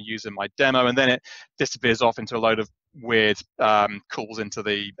just saw me use in my demo. And then it disappears off into a load of weird calls into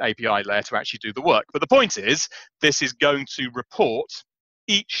the API layer to actually do the work. But the point is, this is going to report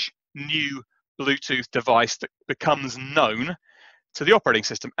each new Bluetooth device that becomes known to the operating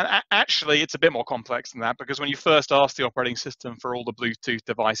system. And actually, it's a bit more complex than that, because when you first ask the operating system for all the Bluetooth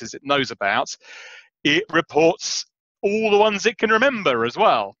devices it knows about, it reports all the ones it can remember as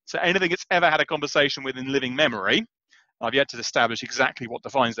well. So anything it's ever had a conversation with in living memory, I've yet to establish exactly what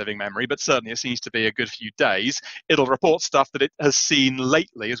defines living memory, but certainly it seems to be a good few days. It'll report stuff that it has seen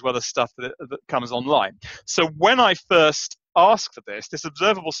lately, as well as stuff that comes online. So when I first ask for this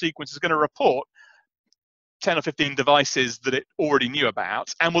observable sequence is going to report 10 or 15 devices that it already knew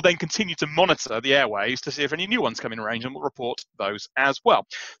about, and will then continue to monitor the airwaves to see if any new ones come in range, and will report those as well.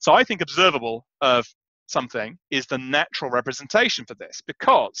 So I think observable of something is the natural representation for this,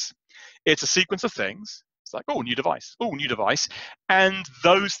 because it's a sequence of things. It's like, oh, new device, and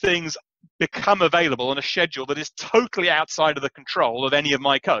those things become available on a schedule that is totally outside of the control of any of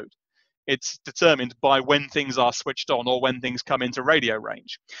my code. It's determined by when things are switched on or when things come into radio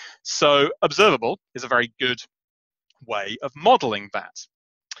range. So observable is a very good way of modeling that.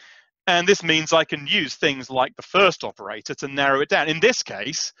 And this means I can use things like the first operator to narrow it down. In this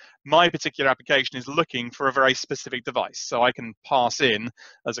case, my particular application is looking for a very specific device. So I can pass in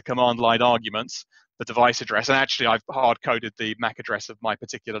as a command line argument the device address. And actually, I've hard-coded the MAC address of my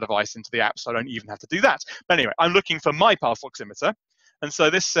particular device into the app, so I don't even have to do that. But anyway, I'm looking for my pulse oximeter. And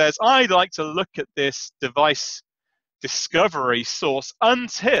so this says, I'd like to look at this device discovery source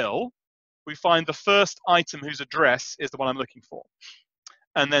until we find the first item whose address is the one I'm looking for.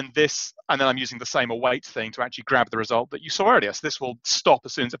 And then I'm using the same await thing to actually grab the result that you saw earlier. So this will stop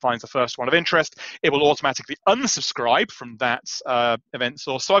as soon as it finds the first one of interest. It will automatically unsubscribe from that event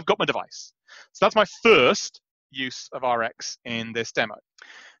source. So I've got my device. So that's my first use of RX in this demo.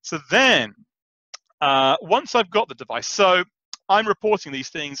 So then once I've got the device, so I'm reporting these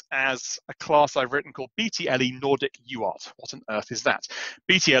things as a class I've written called BTLE Nordic UART. What on earth is that?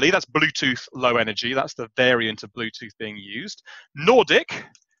 BTLE, that's Bluetooth Low Energy. That's the variant of Bluetooth being used. Nordic,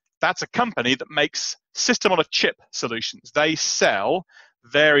 that's a company that makes system-on-a-chip solutions. They sell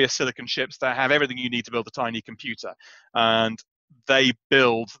various silicon chips that have everything you need to build a tiny computer. And they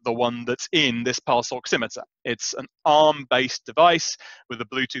build the one that's in this pulse oximeter. It's an ARM-based device with a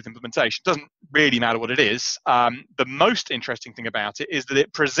Bluetooth implementation. It doesn't really matter what it is. The most interesting thing about it is that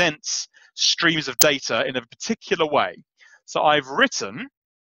it presents streams of data in a particular way. So I've written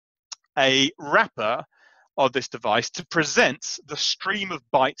a wrapper of this device to present the stream of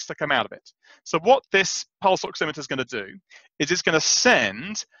bytes that come out of it. So what this pulse oximeter is going to do is it's going to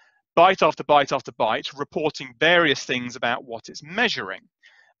send byte after byte after byte, reporting various things about what it's measuring.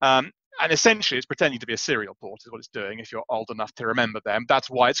 And essentially, it's pretending to be a serial port is what it's doing, if you're old enough to remember them. That's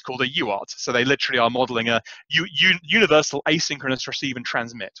why it's called a UART. So they literally are modeling a universal asynchronous receive and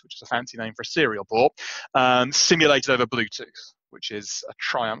transmit, which is a fancy name for a serial port, simulated over Bluetooth, which is a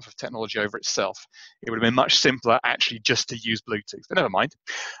triumph of technology over itself. It would have been much simpler actually just to use Bluetooth, but never mind.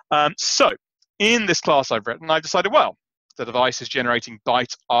 So in this class I've written, I've decided, well, the device is generating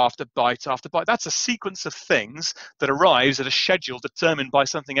byte after byte after byte. That's a sequence of things that arrives at a schedule determined by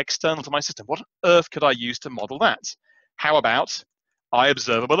something external to my system. What on earth could I use to model that? How about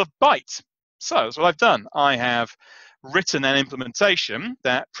iObservable of byte? So that's what I've done. I have written an implementation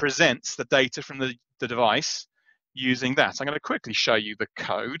that presents the data from the device using that. I'm going to quickly show you the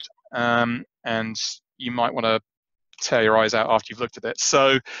code, and you might want to tear your eyes out after you've looked at it.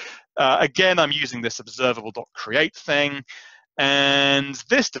 So again, I'm using this observable.create thing, and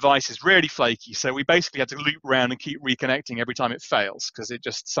this device is really flaky. So we basically had to loop around and keep reconnecting every time it fails because it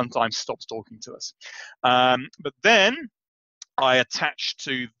just sometimes stops talking to us. But then I attach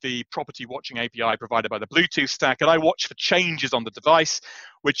to the property watching API provided by the Bluetooth stack, and I watch for changes on the device,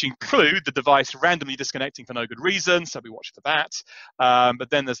 which include the device randomly disconnecting for no good reason, so we watch for that. But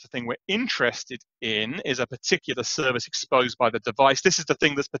then there's the thing we're interested in is a particular service exposed by the device. This is the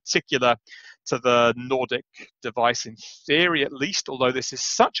thing that's particular to the Nordic device in theory, at least, although this is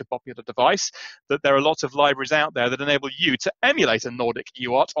such a popular device that there are lots of libraries out there that enable you to emulate a Nordic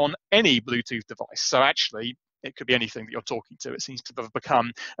UART on any Bluetooth device. So actually, it could be anything that you're talking to. It seems to have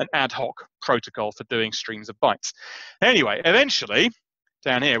become an ad hoc protocol for doing streams of bytes. Anyway, eventually,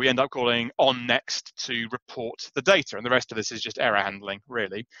 down here, we end up calling onNext to report the data, and the rest of this is just error handling,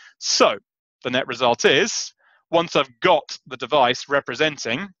 really. So the net result is, once I've got the device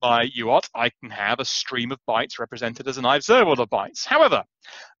representing my UART, I can have a stream of bytes represented as an iObservable of bytes. However,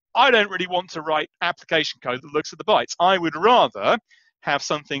 I don't really want to write application code that looks at the bytes. I would rather have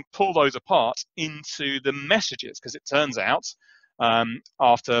something pull those apart into the messages, because it turns out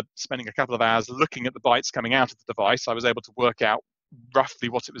after spending a couple of hours looking at the bytes coming out of the device, I was able to work out roughly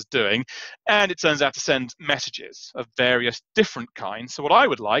what it was doing, and it turns out to send messages of various different kinds. So what I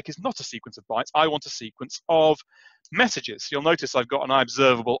would like is not a sequence of bytes, I want a sequence of messages. You'll notice I've got an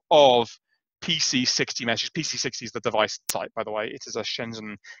iObservable of PC60 message. PC60 is the device type, by the way. It is a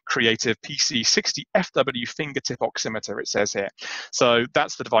Shenzhen Creative PC60 FW fingertip oximeter, it says here. So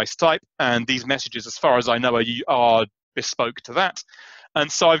that's the device type, and these messages, as far as I know, are bespoke to that.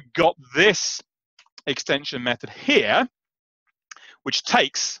 And so I've got this extension method here, which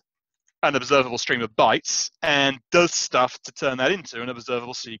takes an observable stream of bytes and does stuff to turn that into an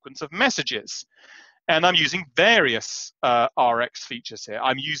observable sequence of messages. And I'm using various RX features here.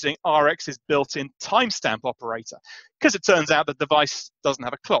 I'm using RX's built-in timestamp operator, because it turns out the device doesn't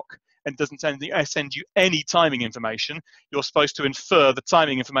have a clock and doesn't send you any timing information. You're supposed to infer the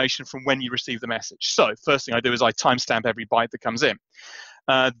timing information from when you receive the message. So first thing I do is I timestamp every byte that comes in.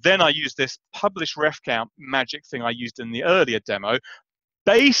 Then I use this publish ref count magic thing I used in the earlier demo.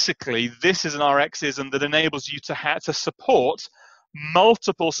 Basically, this is an RXism that enables you to support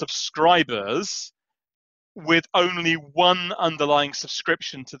multiple subscribers with only one underlying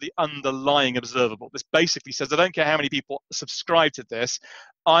subscription to the underlying observable. This basically says, I don't care how many people subscribe to this,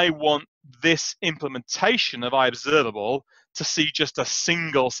 I want this implementation of iObservable to see just a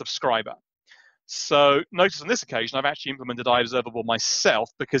single subscriber. So notice on this occasion, I've actually implemented iObservable myself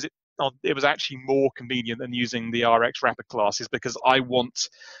because it was actually more convenient than using the RX wrapper classes, because I want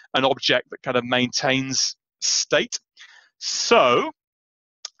an object that kind of maintains state. So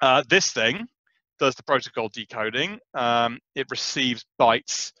this thing does the protocol decoding. It receives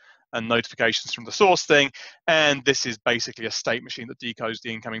bytes and notifications from the source thing, and this is basically a state machine that decodes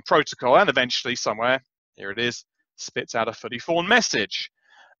the incoming protocol, and eventually somewhere, here it is, spits out a fully formed message.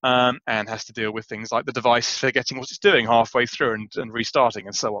 and has to deal with things like the device forgetting what it's doing halfway through and restarting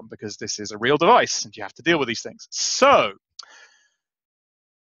and so on, because this is a real device and you have to deal with these things. So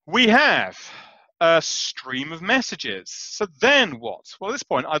we have a stream of messages. So then what? Well, at this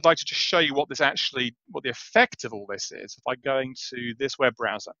point, I'd like to just show you what the effect of all this is if I go into this web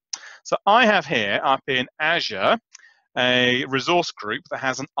browser. So I have here up in Azure a resource group that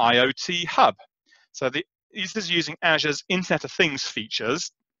has an IoT hub. So this is using Azure's Internet of Things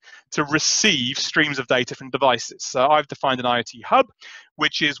features to receive streams of data from devices. So I've defined an IoT hub,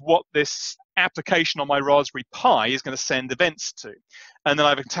 which is what this application on my Raspberry Pi is going to send events to. And then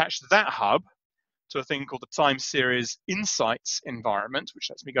I've attached that hub to a thing called the time series insights environment, which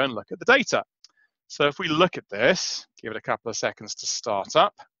lets me go and look at the data. So if we look at this, give it a couple of seconds to start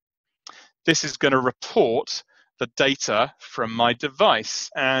up, this is going to report the data from my device.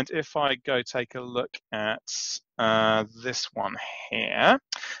 And if I go take a look at this one here,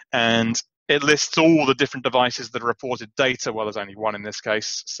 and it lists all the different devices that are reported data. Well, there's only one in this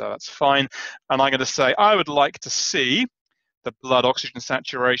case, so that's fine. And I'm going to say I would like to see the blood oxygen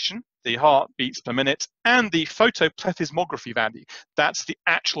saturation, the heartbeats per minute, and the photoplethysmography value. That's the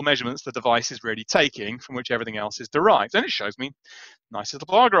actual measurements the device is really taking, from which everything else is derived. And it shows me nice little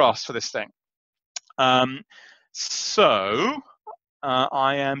bar graphs for this thing. I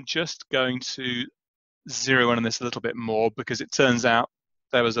am just going to zero in on this a little bit more, because it turns out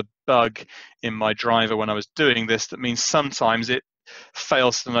there was a bug in my driver when I was doing this that means sometimes it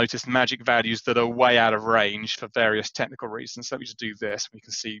fails to notice magic values that are way out of range for various technical reasons. So let me just do this. We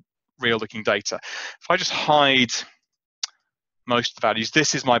can see real looking data. If I just hide most of the values,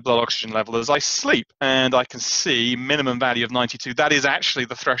 this is my blood oxygen level as I sleep, and I can see minimum value of 92. That is actually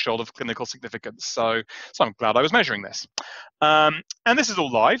the threshold of clinical significance. So I'm glad I was measuring this. And this is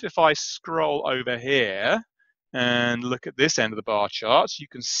all live. If I scroll over here and look at this end of the bar chart, you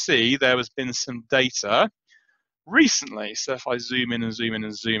can see there has been some data recently. So if I zoom in and zoom in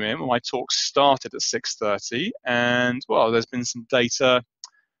and zoom in, my talk started at 6:30, and well, there's been some data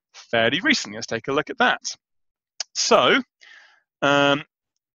fairly recently. Let's take a look at that. So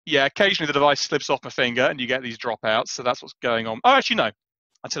yeah, occasionally the device slips off my finger and you get these dropouts. So that's what's going on. Oh, actually, no.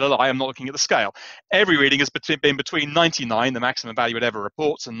 I tell a lie, I'm not looking at the scale. Every reading has been between 99, the maximum value it ever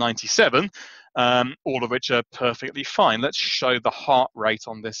reports, and 97, all of which are perfectly fine. Let's show the heart rate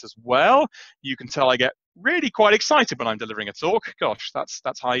on this as well. You can tell I get really quite excited when I'm delivering a talk. Gosh, that's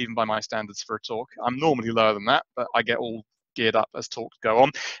high even by my standards for a talk. I'm normally lower than that, but I get all geared up as talks go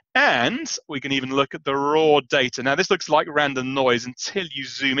on. And we can even look at the raw data. Now, this looks like random noise until you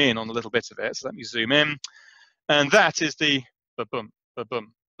zoom in on a little bit of it. So let me zoom in. And that is the ba-boom,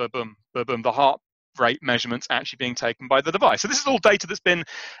 ba-boom, ba-boom, ba-boom, the heart rate measurements actually being taken by the device. So this is all data that's been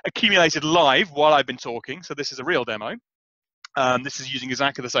accumulated live while I've been talking. So this is a real demo. This is using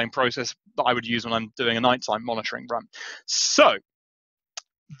exactly the same process that I would use when I'm doing a nighttime monitoring run. So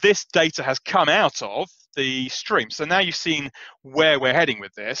this data has come out of the stream. So now you've seen where we're heading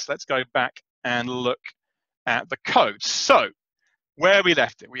with this. Let's go back and look at the code. So where we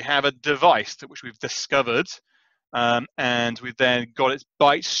left it, we have a device which we've discovered, and we've then got its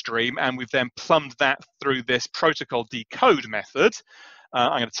byte stream, and we've then plumbed that through this protocol decode method.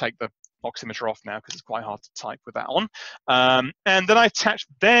 I'm going to take the oximeter off now because it's quite hard to type with that on. And then I attach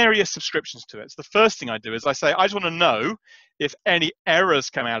various subscriptions to it. So the first thing I do is I say, I just want to know if any errors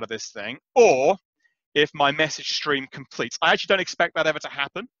come out of this thing, or if my message stream completes. I actually don't expect that ever to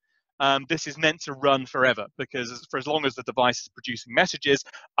happen. This is meant to run forever, because for as long as the device is producing messages,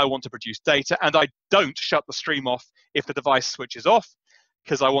 I want to produce data, and I don't shut the stream off if the device switches off,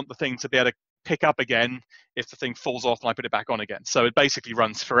 because I want the thing to be able to pick up again if the thing falls off and I put it back on again. So it basically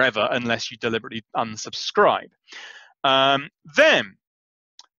runs forever unless you deliberately unsubscribe. Then,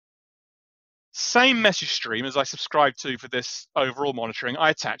 same message stream as I subscribe to for this overall monitoring, I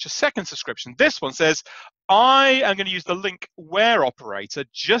attach a second subscription. This one says, I am going to use the link where operator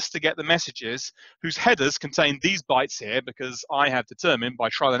just to get the messages whose headers contain these bytes here, because I have determined by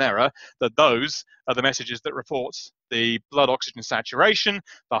trial and error that those are the messages that report the blood oxygen saturation,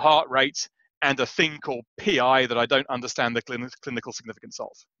 the heart rate, and a thing called PI that I don't understand the clinical significance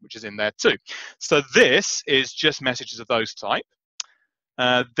of, which is in there too. So this is just messages of those type.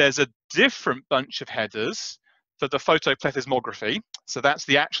 There's a different bunch of headers for the photoplethysmography. So that's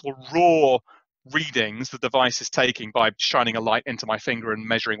the actual raw readings the device is taking by shining a light into my finger and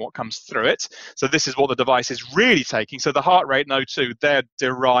measuring what comes through it. So this is what the device is really taking. So the heart rate and O2, they're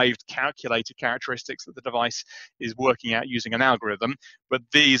derived calculated characteristics that the device is working out using an algorithm, but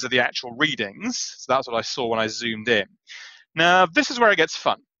these are the actual readings. So that's what I saw when I zoomed in. Now, this is where it gets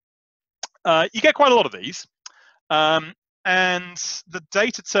fun. You get quite a lot of these. and the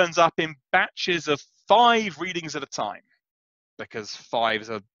data turns up in batches of 5 readings at a time, because 5 is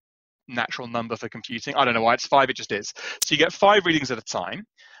a natural number for computing. I don't know why it's 5, it just is. So you get 5 readings at a time,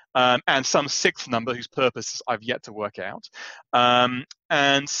 and some 6th number whose purpose I've yet to work out.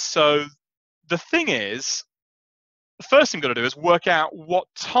 And so the thing is, the first thing we've got to do is work out what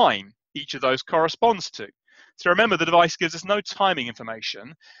time each of those corresponds to. So remember, the device gives us no timing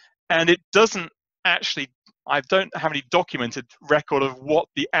information, and it doesn't actually, I don't have any documented record of what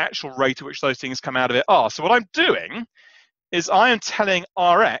the actual rate at which those things come out of it are. So what I'm doing is I am telling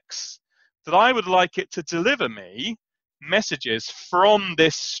RX that I would like it to deliver me messages from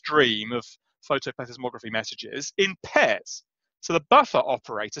this stream of photoplethysmography messages in pairs. So the buffer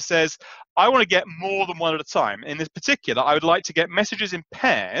operator says, I want to get more than one at a time. In this particular, I would like to get messages in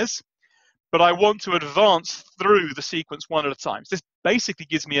pairs, but I want to advance through the sequence one at a time. So this basically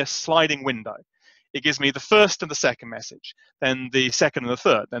gives me a sliding window. It gives me the first and the second message, then the second and the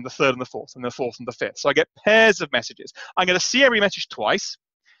third, then the third and the fourth, and the fourth and the fifth. So I get pairs of messages. I'm going to see every message twice.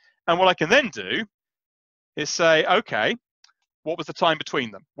 And what I can then do is say, okay, what was the time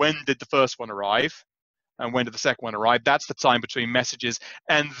between them? When did the first one arrive? And when did the second one arrive? That's the time between messages.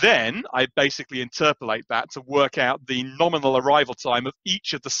 And then I basically interpolate that to work out the nominal arrival time of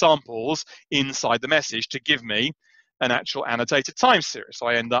each of the samples inside the message to give me an actual annotated time series. So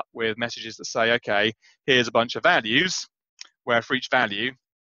I end up with messages that say, okay, here's a bunch of values, where for each value,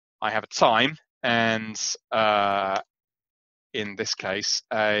 I have a time, and in this case,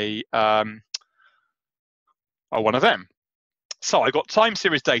 one of them. So I've got time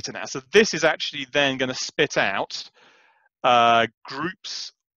series data now. So this is actually then going to spit out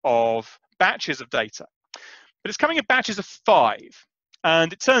groups of batches of data. But it's coming in batches of 5.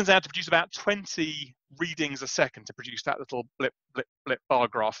 And it turns out to produce about 20 readings a second to produce that little blip, blip, blip bar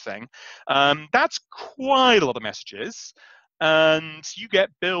graph thing. That's quite a lot of messages. And you get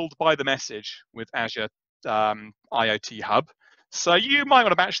billed by the message with Azure IoT Hub. So you might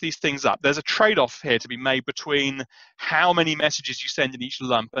want to batch these things up. There's a trade-off here to be made between how many messages you send in each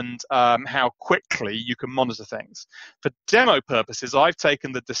lump and how quickly you can monitor things. For demo purposes, I've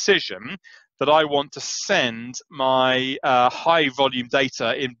taken the decision that I want to send my high-volume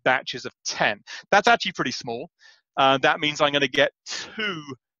data in batches of 10. That's actually pretty small. That means I'm going to get 2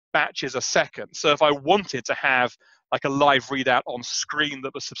 batches a second. So if I wanted to have like a live readout on screen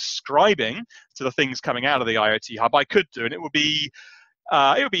that was subscribing to the things coming out of the IoT Hub, I could do, and it would be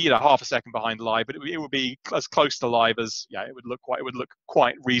half a second behind live, but it would be as close to live as it would look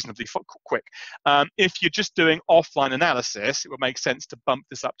quite reasonably quick. If you're just doing offline analysis, it would make sense to bump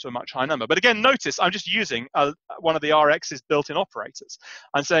this up to a much higher number. But again, notice I'm just using one of the RX's built-in operators.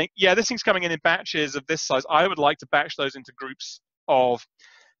 I'm saying, yeah, this thing's coming in batches of this size. I would like to batch those into groups of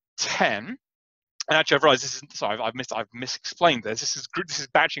 10. And actually, I've realized this is, sorry, I've misexplained this. This is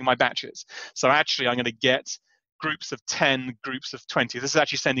batching my batches. So actually, I'm going to get groups of 10, groups of 20. This is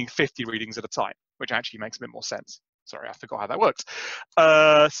actually sending 50 readings at a time, which actually makes a bit more sense. Sorry, I forgot how that works.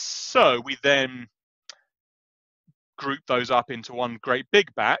 So we then group those up into one great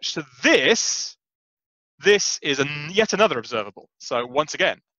big batch. So this is yet another observable. So once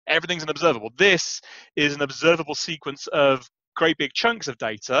again, everything's an observable. This is an observable sequence of great big chunks of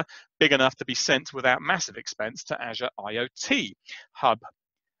data, big enough to be sent without massive expense to Azure IoT Hub.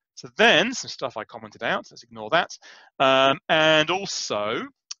 So then, some stuff I commented out, let's ignore that. And also,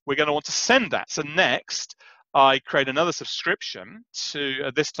 we're going to want to send that. So next, I create another subscription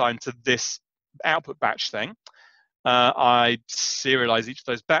to, this time to this output batch thing. I serialize each of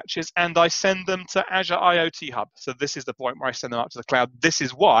those batches, and I send them to Azure IoT Hub. So this is the point where I send them up to the cloud. This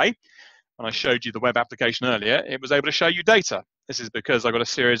is why, when I showed you the web application earlier, it was able to show you data. This is because I've got a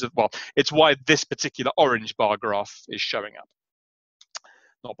series of, well, it's why this particular orange bar graph is showing up.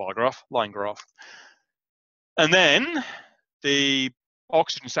 Not bar graph, line graph. And then the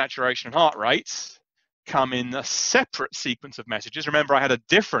oxygen saturation and heart rate come in a separate sequence of messages. Remember, I had a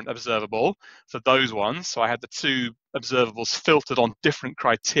different observable for those ones. So I had the 2 observables filtered on different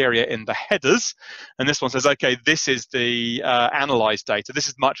criteria in the headers. And this one says, okay, this is the analyzed data. This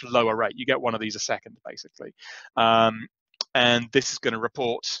is much lower rate. You get one of these a second, basically. And this is going to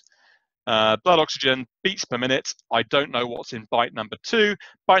report blood oxygen, beats per minute. I don't know what's in byte number 2.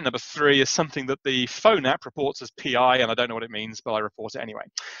 Byte number 3 is something that the phone app reports as PI, and I don't know what it means, but I report it anyway.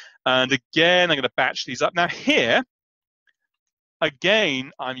 And again, I'm going to batch these up. Now here,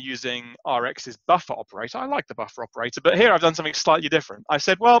 again, I'm using RX's buffer operator. I like the buffer operator, but here I've done something slightly different. I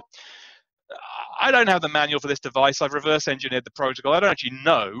said, well, I don't have the manual for this device. I've reverse engineered the protocol. I don't actually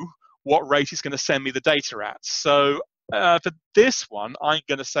know what rate it's going to send me the data at. So For this one, I'm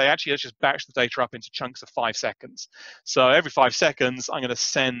going to say, actually, let's just batch the data up into chunks of 5 seconds. So every 5 seconds, I'm going to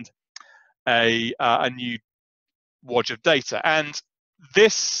send a new wodge of data. And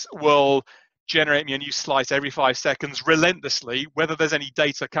this will generate me a new slice every 5 seconds relentlessly, whether there's any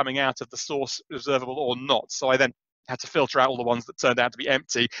data coming out of the source observable or not. So I then had to filter out all the ones that turned out to be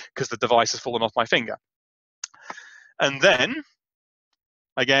empty because the device has fallen off my finger. And then,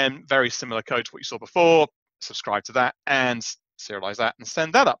 again, very similar code to what you saw before, subscribe to that and serialize that and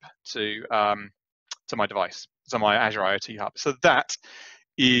send that up to my device, to my Azure IoT Hub. So that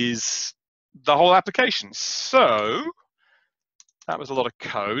is the whole application. So that was a lot of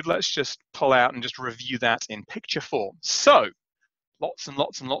code. Let's just pull out and just review that in picture form. So lots and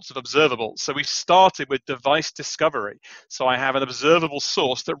lots and lots of observables. So we started with device discovery. So I have an observable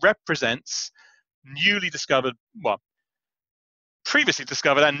source that represents newly discovered, well, previously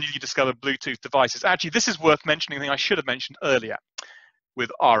discovered and newly discovered Bluetooth devices. Actually, this is worth mentioning, a thing I should have mentioned earlier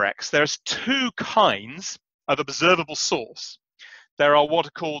with RX. There's 2 kinds of observable source. There are what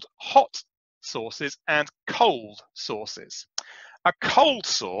are called hot sources and cold sources. A cold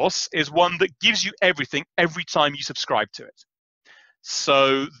source is one that gives you everything every time you subscribe to it.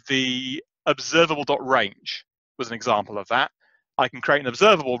 So the observable.range was an example of that. I can create an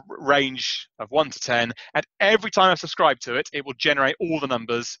observable range of 1 to 10, and every time I subscribe to it, it will generate all the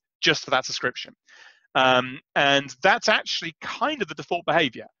numbers just for that subscription. And that's actually kind of the default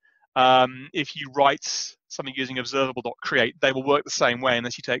behavior. If you write something using observable.create, they will work the same way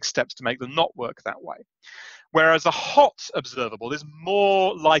unless you take steps to make them not work that way. Whereas a hot observable is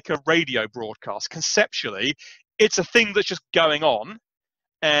more like a radio broadcast. Conceptually, it's a thing that's just going on.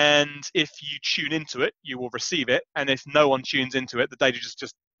 And if you tune into it, you will receive it. And if no one tunes into it, the data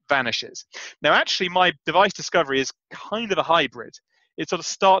just vanishes. Now, actually, my device discovery is kind of a hybrid. It sort of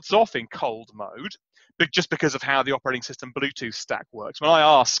starts off in cold mode, but just because of how the operating system Bluetooth stack works. When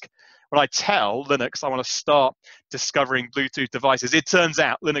I tell Linux I want to start discovering Bluetooth devices, it turns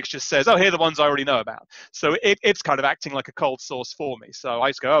out Linux just says, oh, here are the ones I already know about. So it's kind of acting like a cold source for me. So I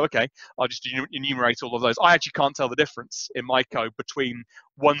just go, oh, okay, I'll just enumerate all of those. I actually can't tell the difference in my code between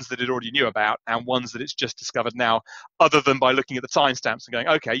ones that it already knew about and ones that it's just discovered now, other than by looking at the timestamps and going,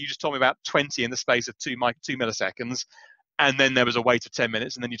 okay, you just told me about 20 in the space of 2 milliseconds. And then there was a wait of 10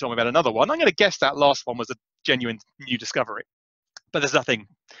 minutes, and then you told me about another one. I'm going to guess that last one was a genuine new discovery. But there's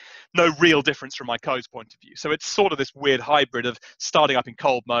no real difference from my code's point of view. So it's sort of this weird hybrid of starting up in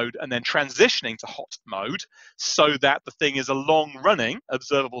cold mode and then transitioning to hot mode so that the thing is a long-running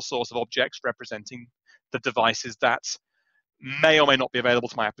observable source of objects representing the devices that may or may not be available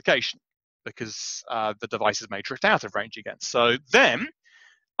to my application because the devices may drift out of range again. So then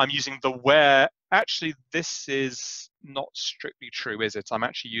I'm using the where. Actually, this is not strictly true, is it? I'm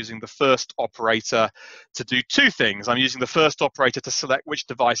actually using the first operator to do 2 things. I'm using the first operator to select which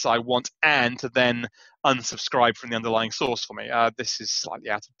device I want and to then unsubscribe from the underlying source for me. This is slightly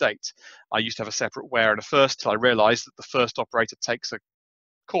out of date. I used to have a separate where and a first till I realized that the first operator takes a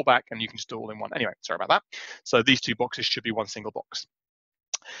callback and you can just do it all in one. Anyway, sorry about that. So these 2 boxes should be one single box.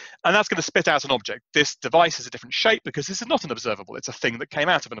 And that's going to spit out an object. This device is a different shape because this is not an observable. It's a thing that came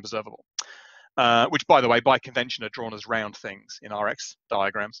out of an observable, which, by the way, by convention are drawn as round things in RX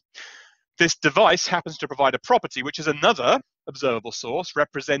diagrams. This device happens to provide a property, which is another observable source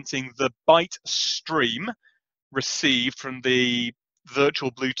representing the byte stream received from the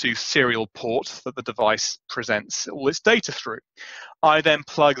virtual Bluetooth serial port that the device presents all its data through. I then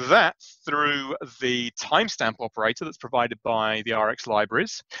plug that through the timestamp operator that's provided by the RX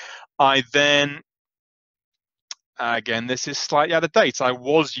libraries. I then, again, this is slightly out of date. I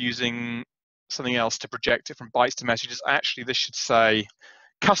was using something else to project it from bytes to messages. Actually, this should say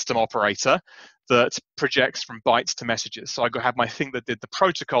custom operator that projects from bytes to messages. So I have my thing that did the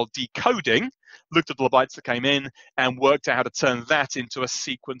protocol decoding, looked at all the bytes that came in, and worked out how to turn that into a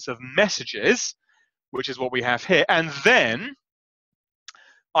sequence of messages, which is what we have here. And then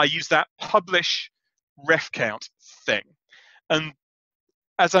I use that publish ref count thing. And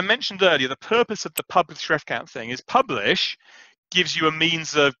as I mentioned earlier, the purpose of the publish ref count thing is publish gives you a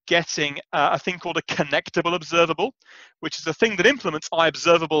means of getting a thing called a connectable observable, which is a thing that implements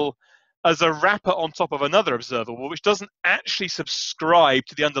iObservable as a wrapper on top of another observable, which doesn't actually subscribe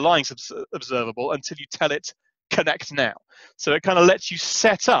to the underlying observable until you tell it connect now. So it kind of lets you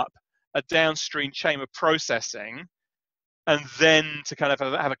set up a downstream chain of processing and then to kind of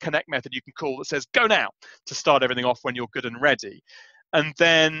have a connect method you can call that says go now to start everything off when you're good and ready. And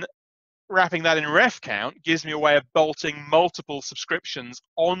then wrapping that in ref count gives me a way of bolting multiple subscriptions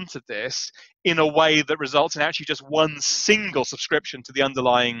onto this in a way that results in actually just one single subscription to the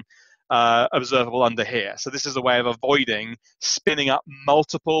underlying observable under here. So this is a way of avoiding spinning up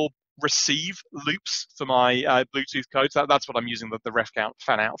multiple receive loops for my Bluetooth codes. That's what I'm using the ref count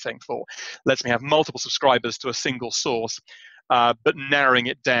fan out thing for. Lets me have multiple subscribers to a single source, but narrowing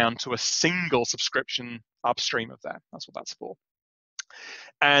it down to a single subscription upstream of that. That's what that's for.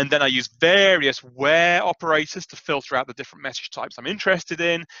 And then I use various where operators to filter out the different message types I'm interested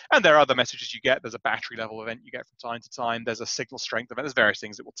in. And there are other messages you get. There's a battery level event you get from time to time. There's a signal strength event. There's various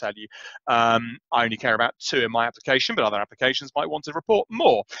things it will tell you. I only care about 2 in my application, but other applications might want to report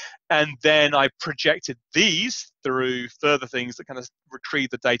more. And then I projected these through further things that kind of retrieve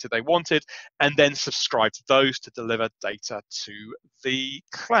the data they wanted, and then subscribe to those to deliver data to the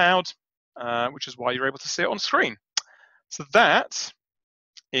cloud, which is why you're able to see it on screen. So that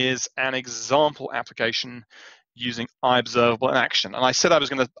is an example application using iObservable in action. And I said I was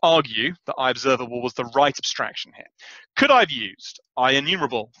going to argue that iObservable was the right abstraction here. Could I have used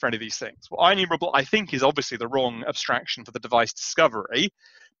IEnumerable for any of these things? Well, IEnumerable, I think, is obviously the wrong abstraction for the device discovery,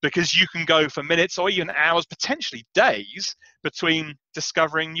 because you can go for minutes or even hours, potentially days, between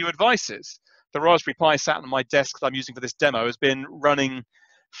discovering new devices. The Raspberry Pi sat on my desk that I'm using for this demo has been running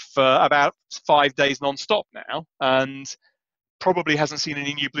for about 5 days non-stop now, and probably hasn't seen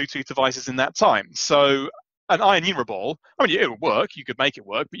any new Bluetooth devices in that time. So an IEnumerable, I mean, it would work, you could make it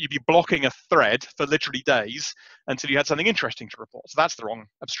work, but you'd be blocking a thread for literally days until you had something interesting to report. So that's the wrong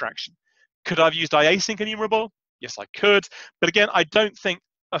abstraction. Could I have used iasync enumerable? Yes, I could. But again, I don't think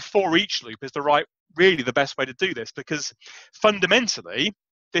a for each loop is really the best way to do this, because fundamentally,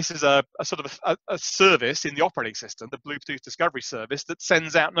 this is a sort of a service in the operating system, the Bluetooth discovery service, that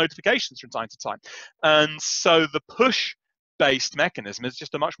sends out notifications from time to time. And so the push-based mechanism is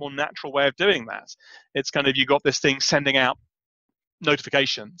just a much more natural way of doing that. It's kind of, you got this thing sending out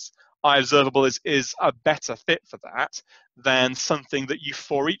notifications. iObservable is a better fit for that than something that you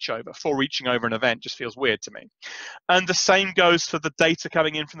for eaching over an event just feels weird to me. And the same goes for the data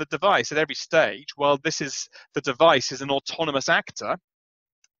coming in from the device at every stage. Well, the device is an autonomous actor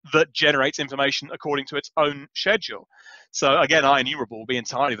that generates information according to its own schedule. So again, IEnumerable will be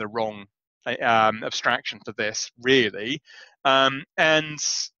entirely the wrong abstraction for this, really. And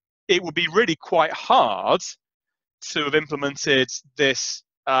it would be really quite hard to have implemented this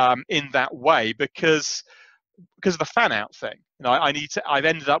in that way, because of the fan out thing. You know, I've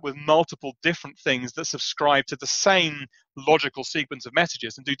ended up with multiple different things that subscribe to the same logical sequence of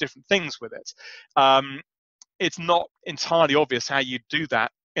messages and do different things with it. It's not entirely obvious how you do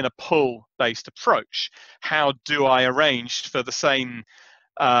that in a pull-based approach. How do I arrange for the same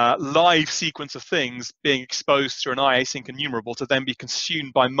live sequence of things being exposed through an iasync enumerable to then be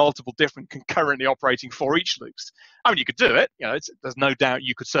consumed by multiple different concurrently operating for each loops? I mean, you could do it. You know, there's no doubt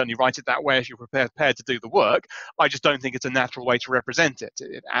you could certainly write it that way if you're prepared to do the work. I just don't think it's a natural way to represent it.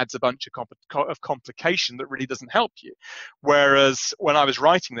 It adds a bunch of complication that really doesn't help you. Whereas when I was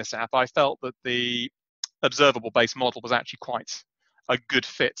writing this app, I felt that the observable-based model was actually quite a good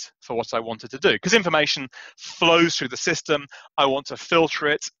fit for what I wanted to do, because information flows through the system. I want to filter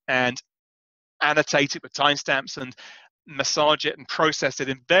it and annotate it with timestamps and massage it and process it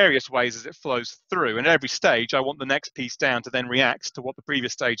in various ways as it flows through. And at every stage, I want the next piece down to then react to what the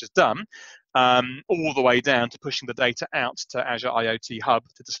previous stage has done, all the way down to pushing the data out to Azure IoT Hub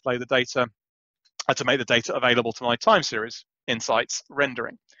to display the data, to make the data available to my time series insights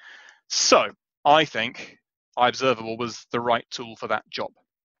rendering. So I think iObservable was the right tool for that job.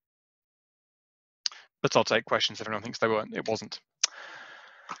 But I'll take questions if anyone thinks they weren't. It wasn't.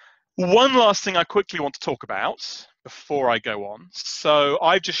 One last thing I quickly want to talk about before I go on. So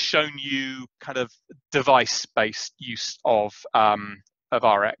I've just shown you kind of device-based use of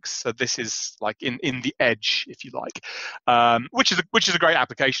RX. So this is like in the edge, if you like, which is a great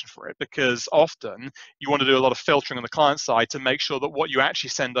application for it, because often you want to do a lot of filtering on the client side to make sure that what you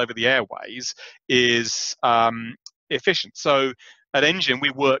actually send over the airways is efficient. So at endjin, we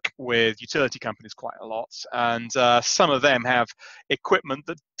work with utility companies quite a lot, and some of them have equipment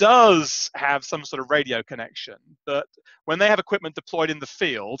that does have some sort of radio connection, but when they have equipment deployed in the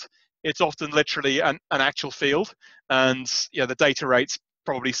field, it's often literally an actual field, and the data rate's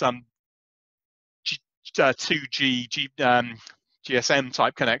probably some 2G GSM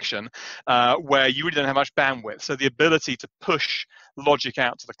type connection, where you really don't have much bandwidth. So the ability to push logic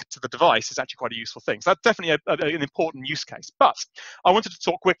out to the device is actually quite a useful thing. So that's definitely an important use case. But I wanted to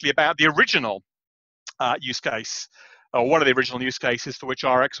talk quickly about the original use case, or one of the original use cases for which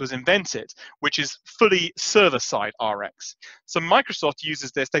RX was invented, which is fully server-side RX. So Microsoft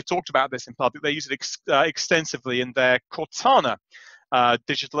uses this. They've talked about this in public. They use it extensively in their Cortana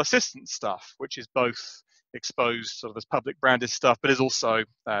digital assistant stuff, which is both exposed sort of as public branded stuff, but is also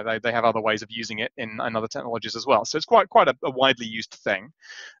they have other ways of using it in other technologies as well. So it's quite a widely used thing.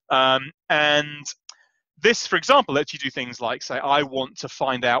 And this, for example, lets you do things like say, I want to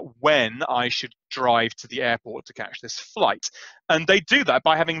find out when I should drive to the airport to catch this flight. And they do that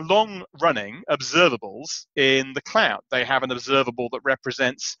by having long-running observables in the cloud. They have an observable that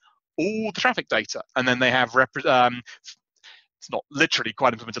represents all the traffic data, and then they have it's not literally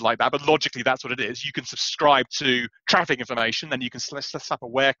quite implemented like that, but logically that's what it is. You can subscribe to traffic information, then you can slap a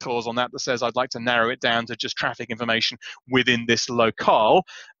where clause on that says I'd like to narrow it down to just traffic information within this locale.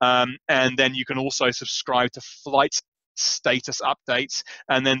 And then you can also subscribe to flight status updates,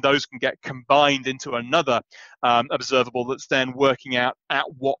 and then those can get combined into another observable that's then working out at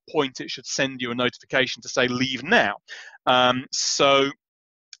what point it should send you a notification to say leave now. So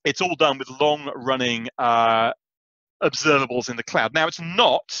it's all done with long-running observables in the cloud. Now, it's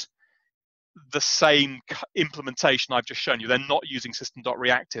not the same implementation I've just shown you. They're not using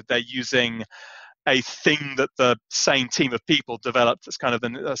system.reactive. They're using a thing that the same team of people developed that's kind of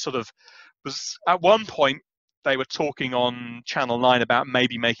the sort of was at one point they were talking on Channel 9 about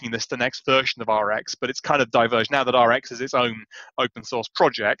maybe making this the next version of RX, but it's kind of diverged. Now that RX is its own open source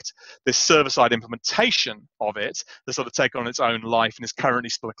project, this server-side implementation of it has sort of taken on its own life and is currently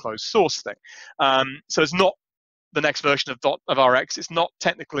still a closed source thing. So it's not the next version of RX. It's not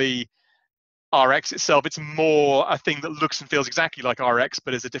technically RX itself. It's more a thing that looks and feels exactly like RX,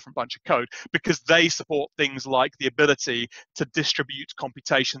 but is a different bunch of code, because they support things like the ability to distribute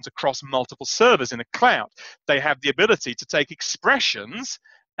computations across multiple servers in a cloud. They have the ability to take expressions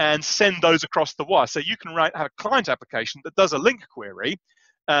and send those across the wire. So you can have a client application that does a link query,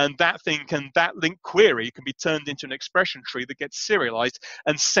 and that link query can be turned into an expression tree that gets serialized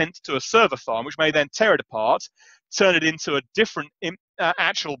and sent to a server farm, which may then tear it apart, turn it into a different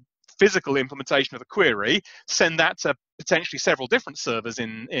actual physical implementation of the query, send that to potentially several different servers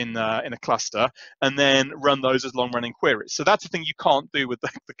in a cluster, and then run those as long-running queries. So that's the thing you can't do with the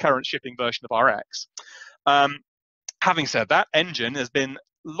current shipping version of RX. Having said that, endjin has been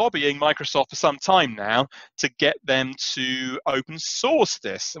lobbying Microsoft for some time now to get them to open source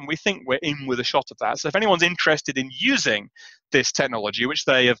this, and we think we're in with a shot at that. So if anyone's interested in using this technology, which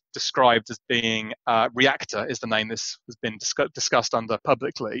they have described as being Reactor is the name this has been discussed under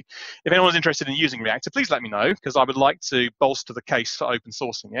publicly. If anyone's interested in using Reactor, please let me know, because I would like to bolster the case for open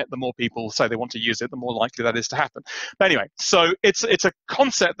sourcing it. The more people say they want to use it, the more likely that is to happen. But anyway, so it's a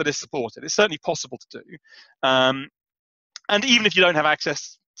concept that is supported. It's certainly possible to do. And even if you don't have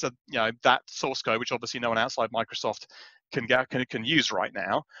access to that source code, which obviously no one outside Microsoft can use right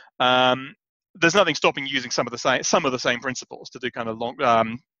now, there's nothing stopping you using some of the same principles to do kind of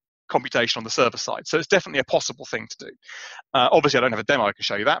long computation on the server side. So it's definitely a possible thing to do. Obviously, I don't have a demo I can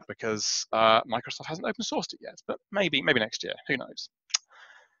show you that because Microsoft hasn't open sourced it yet, but maybe next year. Who knows?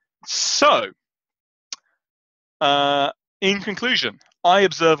 So, in conclusion,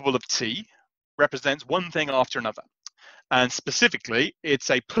 iObservable of T represents one thing after another. And specifically, it's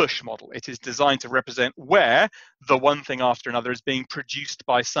a push model. It is designed to represent where the one thing after another is being produced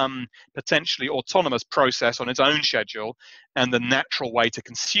by some potentially autonomous process on its own schedule, and the natural way to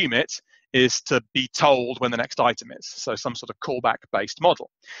consume it is to be told when the next item is. So some sort of callback-based model.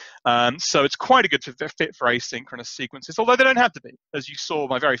 So it's quite a good fit for asynchronous sequences, although they don't have to be. As you saw in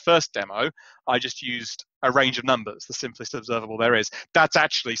my very first demo, I just used a range of numbers, the simplest observable there is. That's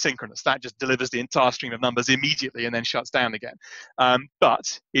actually synchronous. That just delivers the entire stream of numbers immediately and then shuts down again.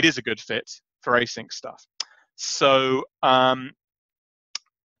 But it is a good fit for async stuff. So, and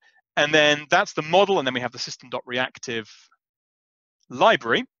then that's the model, and then we have the system.reactive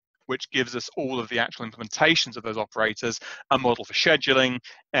library, which gives us all of the actual implementations of those operators, a model for scheduling,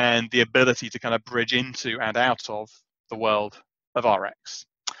 and the ability to kind of bridge into and out of the world of RX.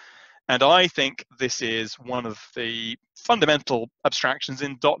 And I think this is one of the fundamental abstractions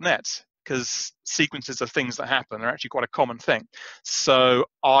in .NET, because sequences of things that happen are actually quite a common thing. So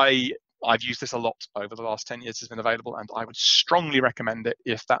I've used this a lot over the last 10 years it's been available, and I would strongly recommend it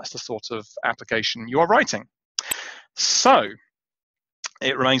if that's the sort of application you are writing. So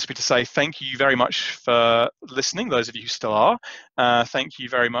it remains for me to say thank you very much for listening, those of you who still are. Thank you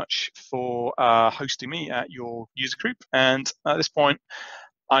very much for hosting me at your user group. And at this point,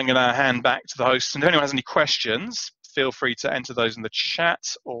 I'm going to hand back to the host. And if anyone has any questions, feel free to enter those in the chat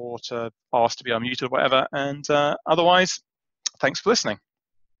or to ask to be unmuted or whatever. And otherwise, thanks for listening.